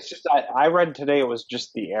I think it's just I read today it was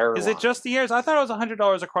just the Air. Is it just the Airs? I thought it was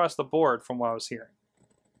 $100 across the board from what I was hearing.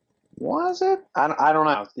 Was it? I don't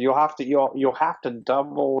know. You'll have to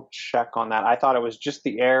double check on that. I thought it was just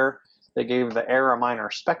the Air. They gave the Air a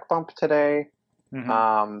minor spec bump today.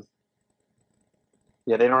 Mm-hmm.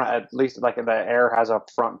 Yeah, they don't. At least like the Air has a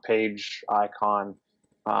front page icon.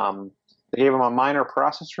 They gave them a minor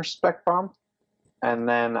processor spec bump, and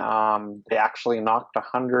then they actually knocked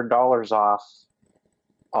 $100 off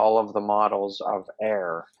all of the models of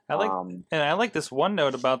Air. I like this one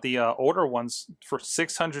note about the older ones for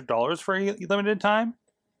 $600 for a limited time.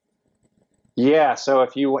 Yeah, so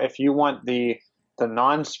if you want the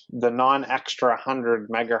non extra 100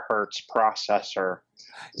 megahertz processor,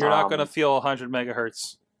 you're not going to feel 100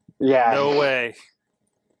 megahertz. Yeah, no way.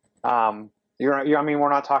 I mean, we're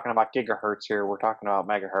not talking about gigahertz here. We're talking about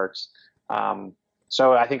megahertz.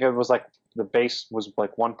 So I think it was like the base was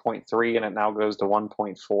like 1.3, and it now goes to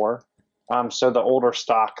 1.4. So the older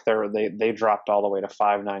stock they dropped all the way to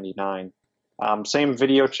 $599. Same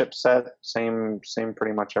video chipset, same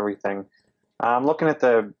pretty much everything. I'm looking at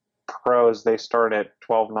the Pros. They start at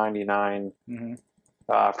 $1299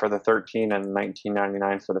 for the 13 and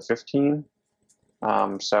 $19.99 for the 15.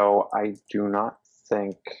 So I do not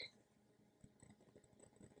think.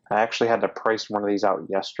 I actually had to price one of these out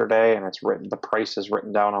yesterday, and the price is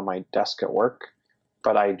written down on my desk at work,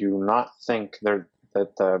 but I do not think that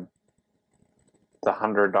the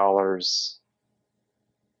 $100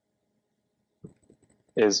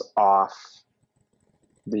 is off.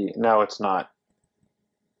 No, it's not,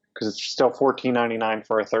 because it's still $14.99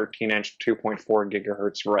 for a 13-inch 2.4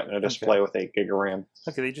 gigahertz Retina display with 8 gig of RAM.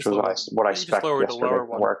 Okay, they just what I spec'd yesterday at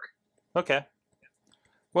work. Okay,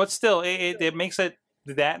 well, it's still it makes it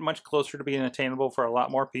that much closer to being attainable for a lot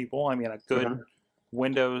more people. I mean, a good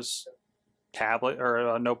Windows tablet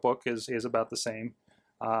or a notebook is about the same.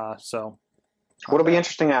 So what'll be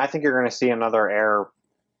interesting, I think you're going to see another Air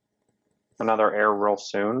real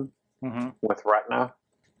soon with Retina.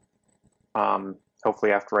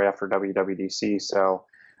 Hopefully right after WWDC. So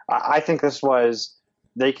I think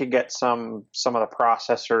they could get some of the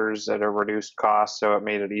processors at a reduced cost, so it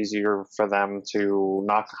made it easier for them to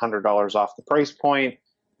knock $100 off the price point.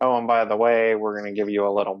 Oh, and by the way, we're going to give you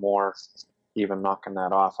a little more, even knocking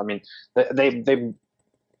that off. I mean, they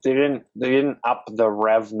didn't up the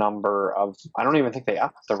rev number of. I don't even think they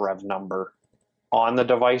upped the rev number on the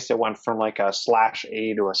device. It went from like a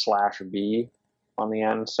 /A to a /B on the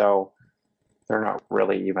end, so they're not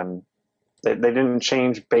really even. They didn't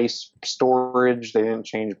change base storage. They didn't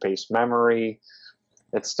change base memory.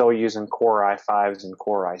 It's still using Core i5s and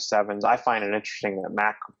Core i7s. I find it interesting that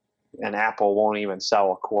Mac and Apple won't even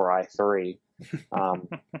sell a Core i3.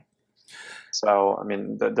 So, I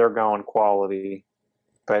mean, they're going quality.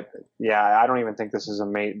 But, yeah, I don't even think this is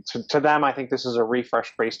to them, I think this is a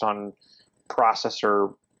refresh based on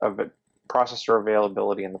processor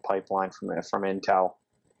availability in the pipeline from Intel.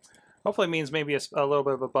 Hopefully it means maybe a little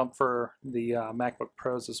bit of a bump for the MacBook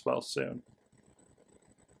Pros as well soon.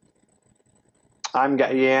 I'm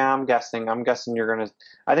guessing. I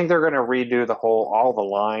think they're gonna redo all the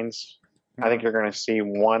lines. I think you're gonna see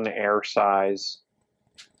one Air size,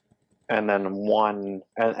 and then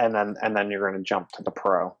and then you're gonna jump to the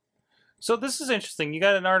Pro. So this is interesting. You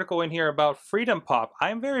got an article in here about Freedom Pop.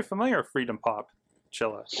 I'm very familiar with Freedom Pop,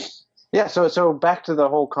 Chilla. Yeah. So back to the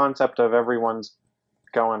whole concept of everyone's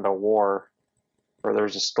going to war. or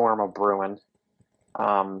there's a storm a brewing.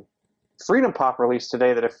 Freedom Pop released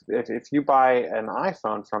today that if you buy an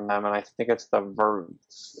iPhone from them, and I think it's the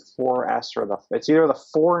 4S or it's either the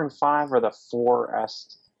 4 and 5 or the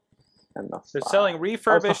 4S and the 5. They're selling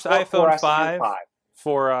refurbished iPhone 5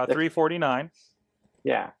 for $349.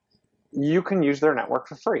 Yeah, you can use their network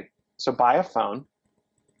for free. So buy a phone,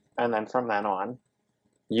 and then from then on,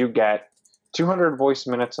 you get 200 voice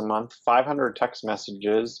minutes a month, 500 text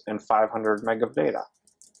messages, and 500 meg of data.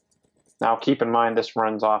 Now, keep in mind this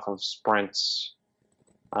runs off of Sprint's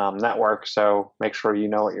network, so make sure you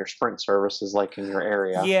know what your Sprint service is like in your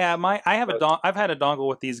area. Yeah, I've had a dongle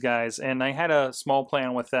with these guys, and I had a small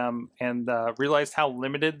plan with them, and realized how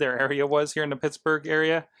limited their area was here in the Pittsburgh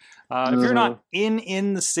area. If you're not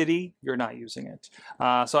in the city, you're not using it.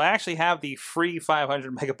 So I actually have the free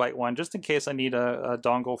 500 megabyte one, just in case I need a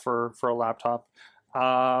dongle for a laptop.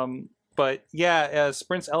 But yeah,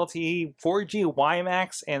 Sprint's LTE, 4G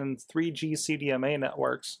WiMAX, and 3G CDMA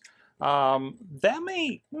networks. That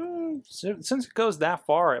may, since it goes that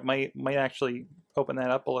far, it might actually open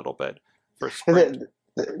that up a little bit for Sprint.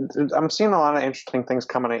 I'm seeing a lot of interesting things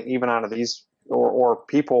coming even out of these, or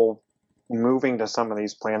people moving to some of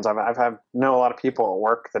these plans. Know a lot of people at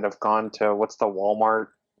work that have gone to what's the Walmart.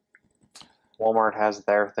 Walmart has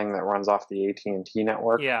their thing that runs off the AT&T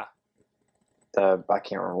network. Yeah. I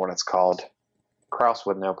can't remember what it's called. Kraus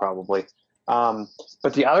would know probably.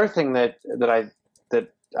 But the other thing that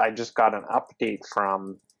I just got an update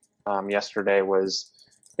from yesterday was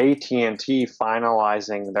AT&T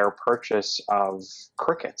finalizing their purchase of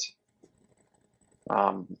Cricket.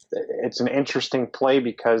 It's an interesting play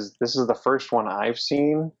because this is the first one I've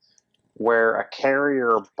seen where a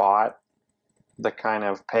carrier bought the kind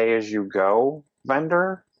of pay-as-you-go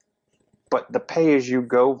vendor, but the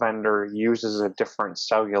pay-as-you-go vendor uses a different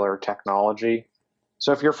cellular technology.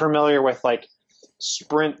 So if you're familiar with like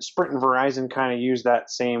Sprint and Verizon kind of use that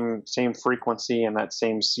same frequency and that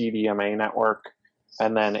same CDMA network,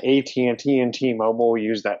 and then AT&T and T-Mobile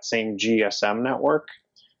use that same GSM network.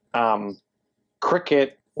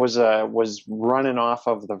 Cricket was running off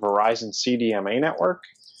of the Verizon CDMA network,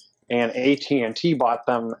 and AT&T bought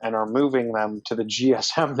them and are moving them to the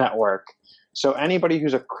GSM network. So anybody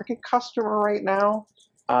who's a Cricket customer right now,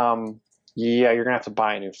 you're gonna have to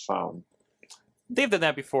buy a new phone. They've done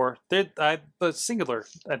that before. The Singular,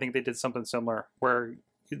 I think they did something similar where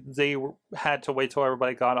they had to wait till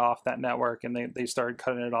everybody got off that network, and they started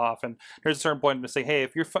cutting it off. And there's a certain point to say, hey,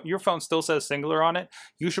 if your phone still says Singular on it,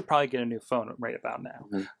 you should probably get a new phone right about now.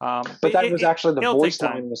 Mm-hmm. But that was actually the voice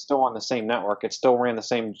line was still on the same network. It still ran the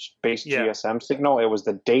same base GSM signal. It was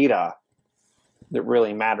the data that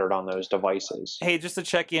really mattered on those devices. Hey, just to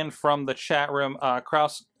check in from the chat room,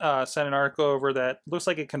 Kraus sent an article over that looks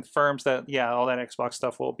like it confirms that, all that Xbox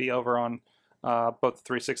stuff will be over on both the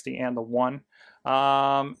 360 and the One.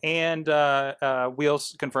 And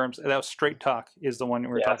Wheels confirms that was Straight Talk is the one we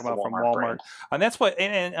were talking about from Walmart. Brand. And that's what,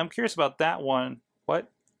 and I'm curious about that one.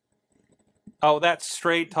 What? Oh, that's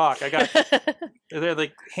Straight Talk. I got, they're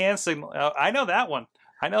like hand signal. I know that one.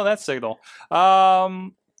 I know that signal.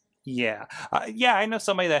 I know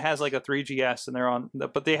somebody that has like a 3GS and they're on,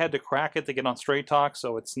 but they had to crack it to get on Straight Talk,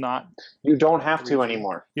 so it's not. You don't have 3G. To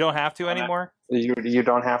anymore. You don't have to anymore. You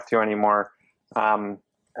don't have to anymore.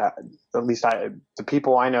 At least the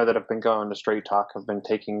people I know that have been going to Straight Talk have been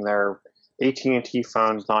taking their AT&T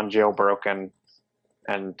phones non-jailbroken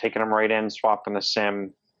and taking them right in, swapping the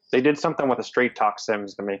SIM. They did something with the Straight Talk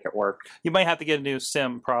SIMs to make it work. You might have to get a new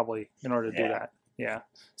SIM probably in order to do that. Yeah.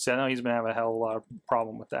 So I know he's been having a hell of a lot of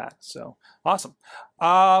problem with that. So awesome.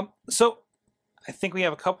 So I think we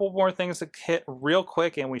have a couple more things to hit real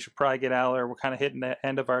quick, and we should probably get out of there. We're kind of hitting the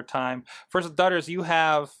end of our time. First, Dutters, you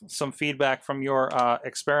have some feedback from your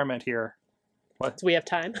experiment here. What? Do we have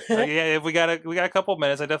time? If we got a couple of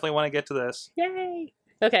minutes, I definitely want to get to this. Yay!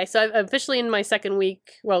 Okay, so I'm officially in my second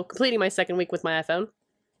week. Well, completing my second week with my iPhone,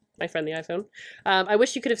 my friendly iPhone. I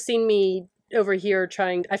wish you could have seen me over here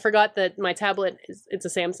trying. I forgot that my tablet it's a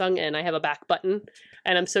Samsung and I have a back button,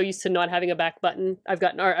 and I'm so used to not having a back button. I've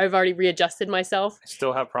already readjusted myself. I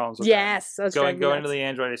still have problems with that. Yes, going into the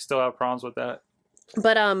Android, I still have problems with that.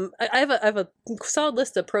 But I have a solid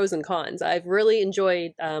list of pros and cons. I've really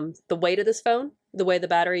enjoyed the weight of this phone, the way the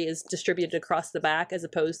battery is distributed across the back as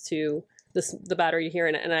opposed to the battery here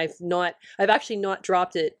in it, and I've actually not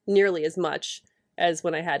dropped it nearly as much as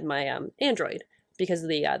when I had my Android, because of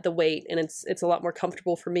the weight, and it's a lot more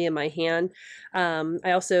comfortable for me in my hand. I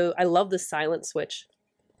love the silent switch.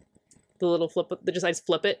 The little flip, I just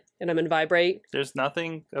flip it and I'm in vibrate. There's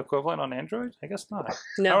nothing equivalent on Android? I guess not.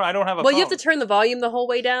 No, I don't have a well, phone. you have to turn the volume the whole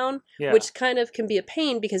way down, Yeah. which kind of can be a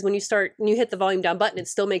pain because when you hit the volume down button, it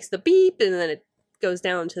still makes the beep and then it goes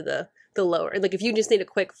down to the lower. Like if you just need a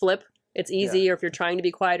quick flip, it's easy. Or if you're trying to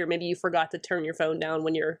be quiet, or maybe you forgot to turn your phone down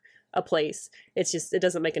when you're a place, it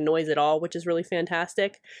doesn't make a noise at all, which is really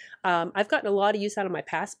fantastic. I've gotten a lot of use out of my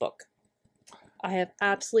Passbook. I have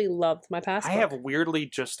absolutely loved my Passbook. I have weirdly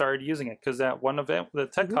just started using it because that one event, the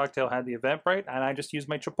Tech Cocktail had the Eventbrite, and I just used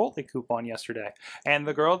my Chipotle coupon yesterday. And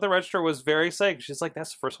the girl at the register was very psyched. She's like,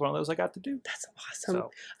 "That's the first one of those I got to do." That's awesome.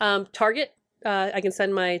 So, Target, I can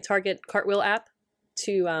send my Target Cartwheel app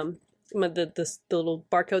to the little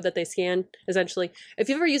barcode that they scan. Essentially, if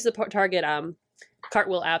you've ever used the Target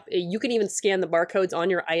Cartwheel app, you can even scan the barcodes on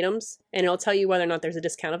your items, and it'll tell you whether or not there's a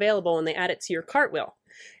discount available, and they add it to your Cartwheel.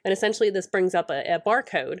 And essentially, this brings up a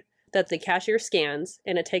barcode that the cashier scans,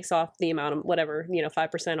 and it takes off the amount of whatever,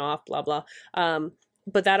 5% off, blah blah.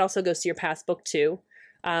 But that also goes to your Passbook too.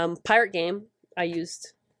 Pirate Game, I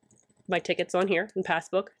used my tickets on here in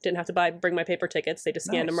Passbook. Didn't have to bring my paper tickets. They just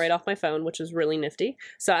scanned them right off my phone, which was really nifty.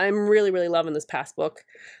 So I'm really, really loving this Passbook.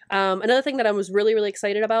 Another thing that I was really, really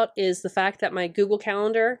excited about is the fact that my Google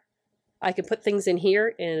Calendar, I can put things in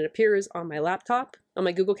here and it appears on my laptop, on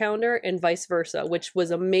my Google Calendar, and vice versa, which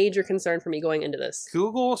was a major concern for me going into this.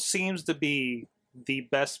 Google seems to be the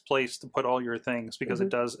best place to put all your things because it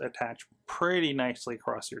does attach pretty nicely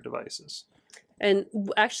across your devices. And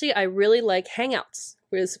actually, I really like Hangouts.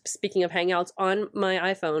 Speaking of Hangouts, on my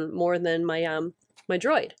iPhone more than my my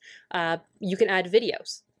Droid, you can add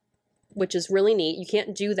videos, which is really neat. You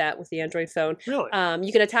can't do that with the Android phone. Really?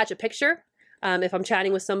 You can attach a picture. If I'm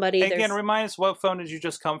chatting with somebody. Again, remind us, what phone did you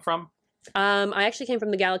just come from? I actually came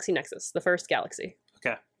from the Galaxy Nexus, the first Galaxy.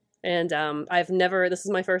 Okay. And this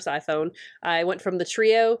is my first iPhone. I went from the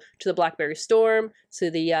Trio to the BlackBerry Storm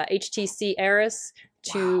to the HTC Aris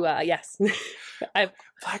to, yes.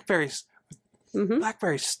 BlackBerry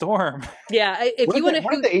Storm. Yeah, if you want to...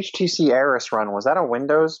 What did the HTC Aris run? Was that a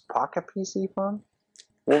Windows Pocket PC phone?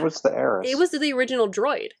 What was the Aris? It was the original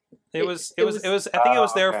Droid. It was. I think it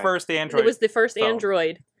was their first Android. It was the first phone.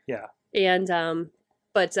 Android. Yeah. And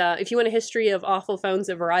but if you want a history of awful phones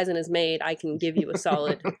that Verizon has made, I can give you a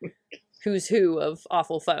solid who's who of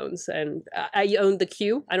awful phones. And I owned the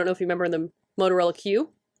Q. I don't know if you remember the Motorola Q.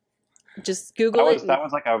 Just Google it. That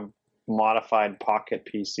was like a modified Pocket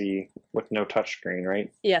PC with no touchscreen,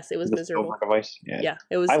 right? Yes, it was miserable. Device. Yeah,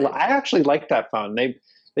 it was. I actually liked that phone.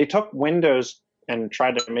 They took Windows and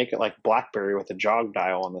tried to make it like BlackBerry with a jog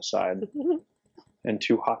dial on the side and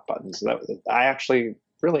 2 hot buttons. I actually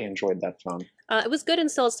really enjoyed that phone. It was good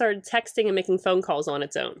until it started texting and making phone calls on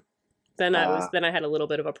its own. Then I had a little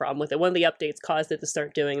bit of a problem with it. One of the updates caused it to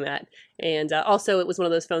start doing that, and also it was one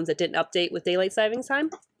of those phones that didn't update with daylight savings time,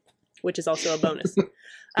 which is also a bonus. Did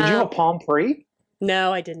you have a Palm Pre?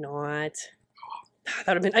 No, I did not. That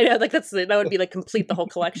would have been. I know, like that would be like complete the whole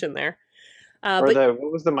collection there. What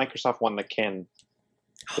was the Microsoft one? The Kin.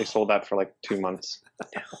 They sold that for like 2 months.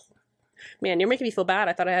 Man, you're making me feel bad.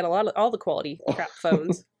 I thought I had all the quality crap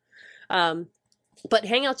phones. But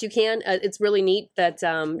Hangouts, you can. It's really neat that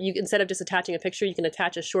you instead of just attaching a picture, you can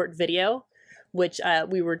attach a short video, which I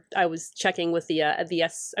was checking with the I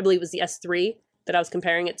believe it was the S3 that I was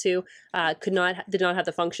comparing it to. Did not have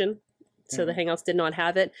the function. So the Hangouts did not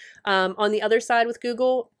have it. On the other side with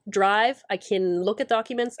Google Drive, I can look at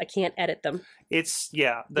documents. I can't edit them.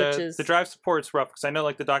 The Drive support's rough because I know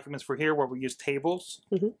like the documents for here where we use tables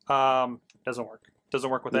doesn't work. Doesn't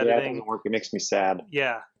work with editing. Yeah, it doesn't work. It makes me sad.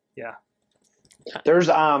 Yeah. There's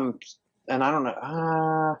and I don't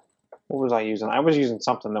know. What was I using? I was using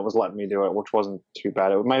something that was letting me do it, which wasn't too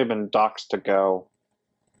bad. It might have been Docs2Go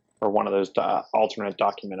or one of those alternate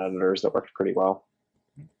document editors that worked pretty well.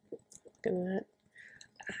 The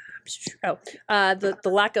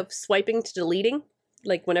lack of swiping to deleting.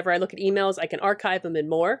 Like whenever I look at emails, I can archive them in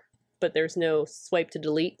More, but there's no swipe to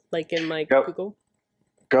delete like in my Google.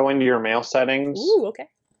 Go into your mail settings. Ooh, okay.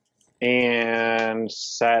 And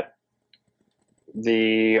set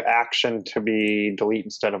the action to be delete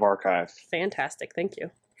instead of archive. Fantastic, thank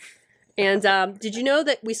you. And did you know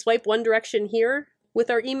that we swipe one direction here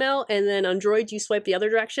with our email, and then on Droid you swipe the other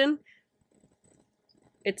direction?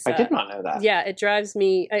 I did not know that. Yeah, it drives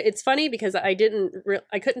me. It's funny because I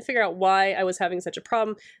couldn't figure out why I was having such a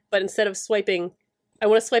problem. But instead of swiping, I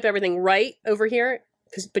want to swipe everything right over here.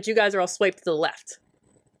 But you guys are all swiped to the left.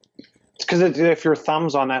 It's because if your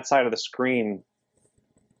thumb's on that side of the screen,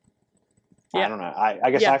 I don't know.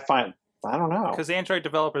 I guess I find I don't know because Android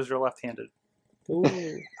developers are left-handed.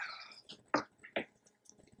 Ooh.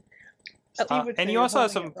 Steve would And say you you're also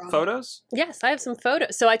have holding some it wrong. photos? Yes, I have some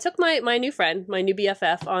photos. So I took my new friend, my new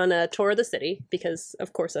BFF, on a tour of the city because,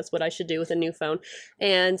 of course, that's what I should do with a new phone.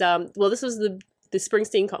 And well, this was the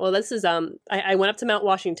Springsteen. Well, this is I went up to Mount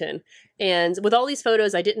Washington, and with all these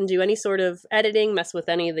photos, I didn't do any sort of editing, mess with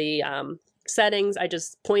any of the settings. I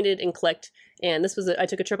just pointed and clicked. And this was I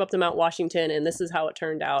took a trip up to Mount Washington, and this is how it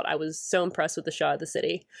turned out. I was so impressed with the shot of the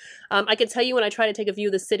city. I can tell you when I tried to take a view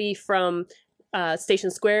of the city from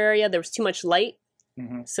Station Square area, there was too much light.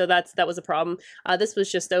 So that was a problem. This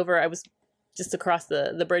was just over. I was just across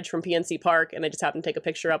the bridge from PNC Park, and I just happened to take a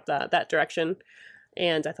picture up that direction,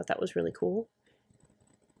 and I thought that was really cool.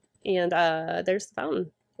 And there's the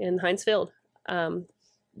fountain in Heinz Field. I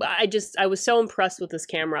was so impressed with this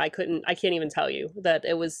camera. I can't even tell you that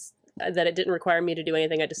it didn't require me to do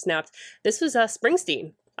anything. I just snapped. This was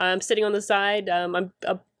Springsteen. I'm sitting on the side. I'm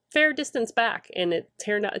a fair distance back, and it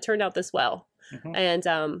turned out this well. And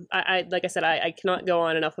I like I said, I cannot go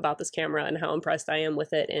on enough about this camera and how impressed I am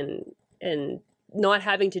with it, and not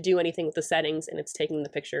having to do anything with the settings, and it's taking the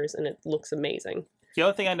pictures, and it looks amazing. The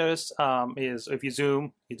other thing I noticed is if you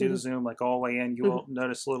zoom, you do the zoom like all the way in, you will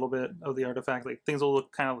notice a little bit of the artifact. Like things will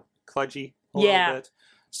look kind of kludgy a little bit.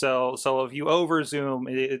 So if you over zoom,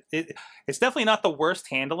 it's definitely not the worst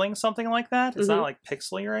handling something like that. It's not like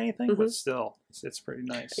pixely or anything, but still, it's pretty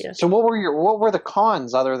nice. Yeah. So what were the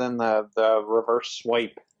cons other than the reverse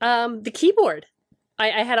swipe? The keyboard.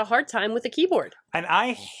 I had a hard time with the keyboard. And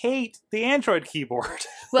I hate the Android keyboard.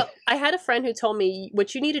 Well, I had a friend who told me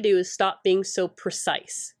what you need to do is stop being so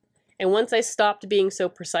precise. And once I stopped being so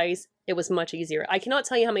precise, it was much easier. I cannot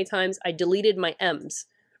tell you how many times I deleted my M's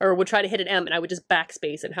or would try to hit an M and I would just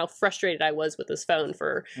backspace, and how frustrated I was with this phone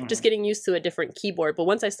for just getting used to a different keyboard. But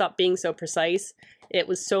once I stopped being so precise, it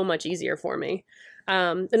was so much easier for me.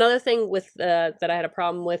 Another thing with that I had a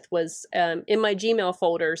problem with was in my Gmail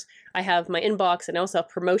folders, I have my inbox and I also have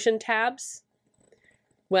promotion tabs.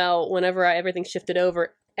 Well, whenever everything shifted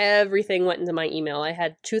over, everything went into my email. I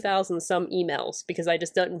had 2,000 some emails because I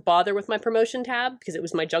just didn't bother with my promotion tab because it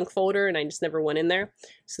was my junk folder and I just never went in there.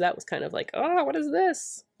 So that was kind of like, oh, what is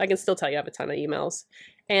this? I can still tell you I have a ton of emails.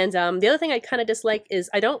 And the other thing I kind of dislike is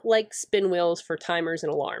I don't like spin wheels for timers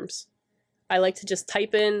and alarms. I like to just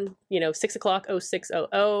type in, 6 o'clock, 0600.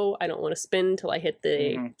 I don't want to spin until I hit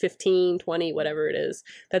the 15, 20, whatever it is.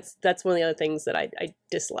 That's one of the other things that I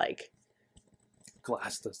dislike.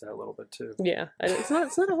 Glass does that a little bit too. Yeah, it's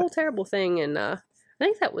not a whole terrible thing, and I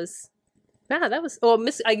think that was.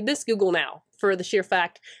 I miss Google Now for the sheer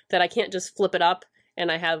fact that I can't just flip it up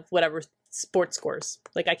and I have whatever sports scores.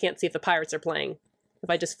 Like I can't see if the Pirates are playing. If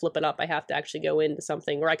I just flip it up, I have to actually go into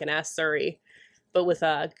something, or I can ask Siri. But with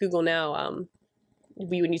Google Now,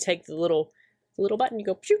 when you take the little button, you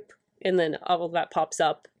go shoop, and then all of that pops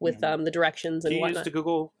up with the directions and whatnot. Do you whatnot. use the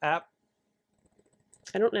Google app?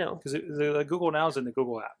 I don't know. Because the Google Now is in the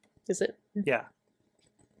Google app. Is it? Yeah.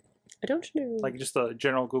 I don't know. Like just the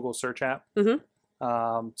general Google search app.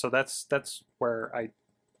 So that's where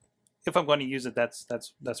if I'm going to use it, that's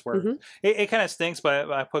where it kind of stinks.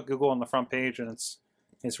 But I put Google on the front page and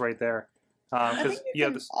it's right there. I think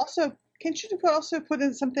you can also. Can't you also put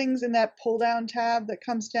in some things in that pull-down tab that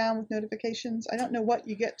comes down with notifications? I don't know what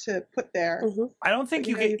you get to put there. I don't think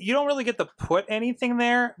you don't really get to put anything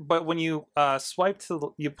there, but when you swipe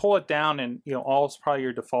you pull it down, and all is probably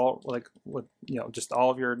your default, like with just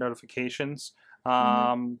all of your notifications.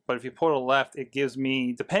 But if you pull to the left, it gives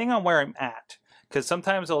me, depending on where I'm at, because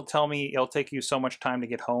sometimes it'll tell me it'll take you so much time to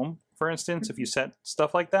get home, for instance, if you set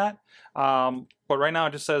stuff like that. But right now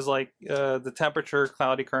it just says like the temperature,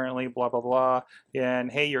 cloudy currently, blah, blah, blah.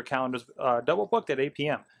 And hey, your calendar's double booked at 8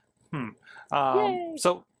 p.m.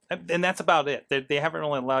 So, and that's about it. They haven't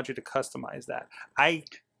really allowed you to customize that. I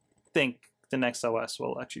think the next OS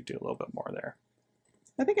will let you do a little bit more there.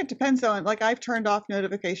 I think it depends on, like, I've turned off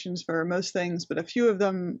notifications for most things, but a few of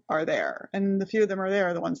them are there. And the few of them are there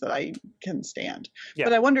are the ones that I can stand. Yeah.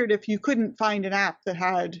 But I wondered if you couldn't find an app that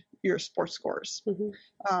had your sports scores,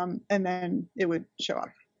 and then it would show up.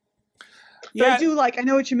 But I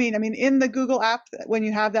know what you mean. I mean, in the Google app, when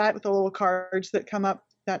you have that with the little cards that come up,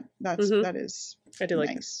 that is I do nice.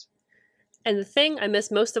 Like that. And the thing I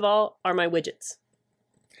miss most of all are my widgets.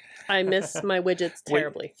 I miss my widgets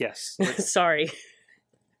terribly. Yes. Sorry.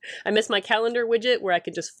 I miss my calendar widget where I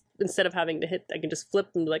can just, instead of having to hit, I can just flip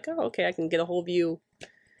and be like, oh, okay, I can get a whole view.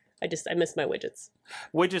 I miss my widgets.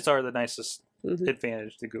 Widgets are the nicest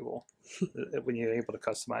advantage to Google when you're able to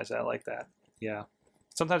customize that like that. Yeah.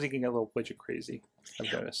 Sometimes you can get a little widget crazy,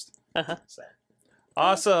 I've noticed. So.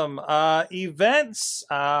 Awesome. Events.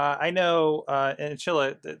 I know, in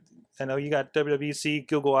Chile, I know you got WWDC,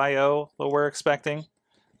 Google I/O that we're expecting,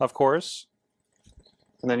 of course.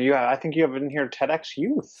 And then I think you have in here TEDx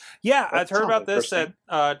Youth. Yeah, That I've heard about sounds this at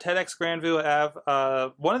TEDx Grandview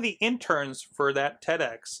Ave. One of the interns for that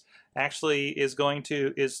TEDx actually is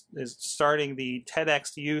starting the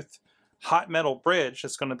TEDx Youth Hot Metal Bridge.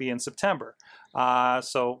 That's going to be in September.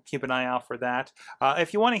 So keep an eye out for that.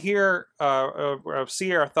 If you want to hear or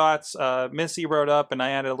see our thoughts, Missy wrote up, and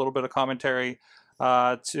I added a little bit of commentary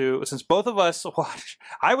since both of us watched.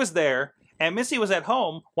 I was there, and Missy was at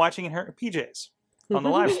home watching in her PJs on the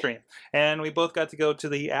live stream, and we both got to go to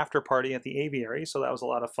the after party at the aviary, so that was a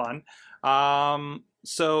lot of fun.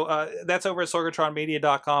 So that's over at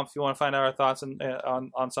sorgatronmedia.com if you want to find out our thoughts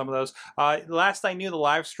on some of those. Last I knew, the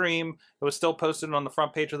live stream, it was still posted on the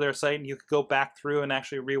front page of their site, and you could go back through and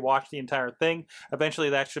actually rewatch the entire thing.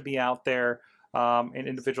 Eventually that should be out there in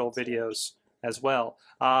individual videos as well.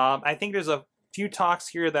 I think there's a few talks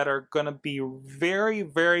here that are going to be very,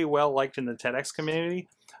 very well liked in the TEDx community.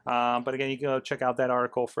 But again, you can go check out that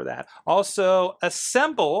article for that. Also,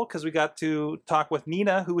 Assemble, because we got to talk with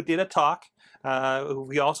Nina, who did a talk. Who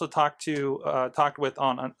we also talked with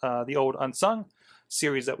on the old Unsung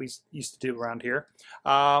series that we used to do around here.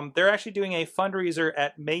 They're actually doing a fundraiser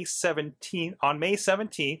at May 17th. On May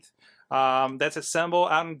 17th, that's Assemble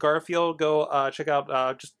out in Garfield. Go check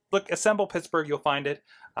out. Just look Assemble Pittsburgh. You'll find it.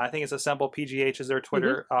 I think it's Assemble PGH is their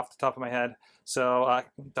Twitter off the top of my head. So,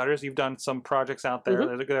 Dutters, you've done some projects out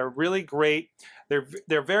there. They're really great.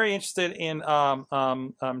 They're very interested in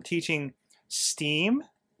teaching STEAM,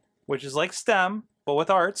 which is like STEM but with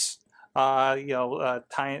arts. Science,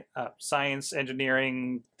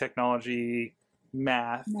 engineering, technology,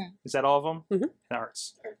 math. Yeah. Is that all of them? And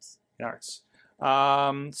arts. Arts.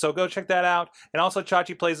 So go check that out. And also,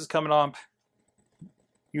 Chachi Plays is coming on.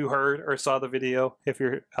 You heard or saw the video if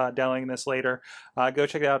you're downloading this later. Go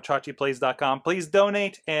check it out, chachiplays.com. Please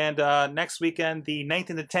donate. And next weekend, the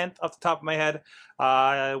 9th and the 10th, off the top of my head,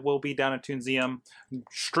 we'll be down at Toonseum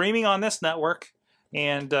streaming on this network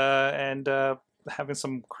and having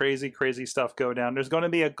some crazy, crazy stuff go down. There's going to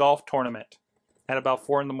be a golf tournament at about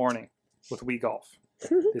 4 in the morning with Wii Golf.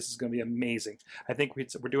 This is going to be amazing. I think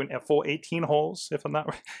we're doing a full 18 holes, if I'm not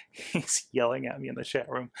right. He's yelling at me in the chat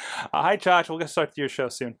room. Hi, Josh. We'll get started your show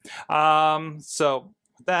soon. So,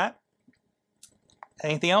 with that,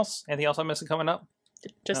 anything else? Anything else I'm missing coming up?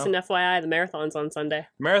 Just an FYI, the marathon's on Sunday.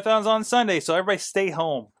 Marathon's on Sunday, so everybody stay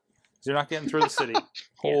home. You're not getting through the city.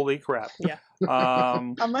 Holy crap. Yeah.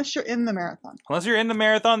 Unless you're in the marathon. Unless you're in the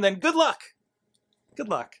marathon, then good luck. Good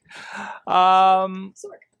luck.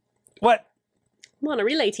 What? I'm on a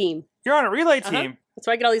relay team. You're on a relay team? That's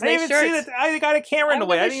why I get all these nice shirts. I got a camera in the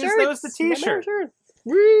way. I didn't even notice the t-shirt.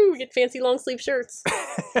 Woo! Get fancy long sleeve shirts.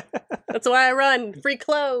 That's why I run. Free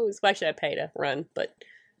clothes. Well, actually, I pay to run, but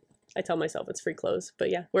I tell myself it's free clothes.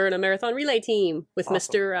 But yeah, we're in a marathon relay team with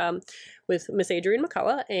with Miss Adrienne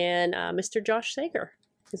McCullough and Mr. Josh Sager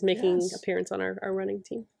is making an appearance on our running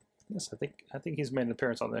team. Yes, I think he's made an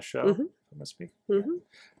appearance on this show. If I must speak.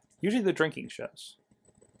 Usually the drinking shows.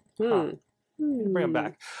 Bring him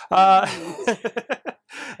back. At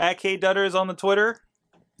Kate Dutters on the Twitter.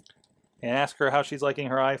 And ask her how she's liking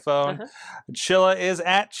her iPhone. Chilla is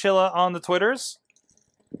at Chilla on the Twitters.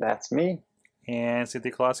 That's me. And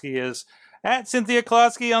Cynthia Klosky is at Cynthia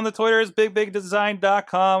Klosky on the Twitters.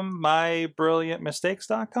 BigBigDesign.com.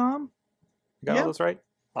 MyBrilliantMistakes.com. You got all those right?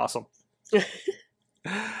 Awesome.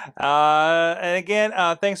 And again,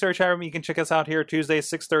 thanks to our chat room. You can check us out here Tuesdays,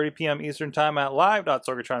 6:30 p.m. Eastern Time at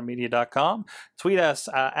live.sorgatronmedia.com. Tweet us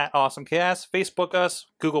at AwesomeCast. Facebook us.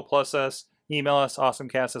 Google Plus us. Email us,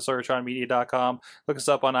 awesomecast@sorgatronmedia.com. Look us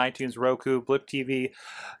up on iTunes, Roku, Blip TV,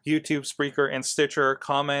 YouTube, Spreaker, and Stitcher.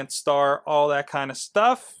 Comment, star, all that kind of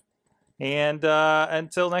stuff. And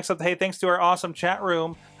until next time, hey, thanks to our awesome chat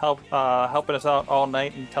room helping us out all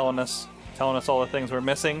night and telling us all the things we're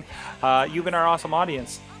missing. You've been our awesome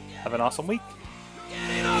audience. Have an awesome week. We're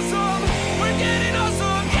getting awesome.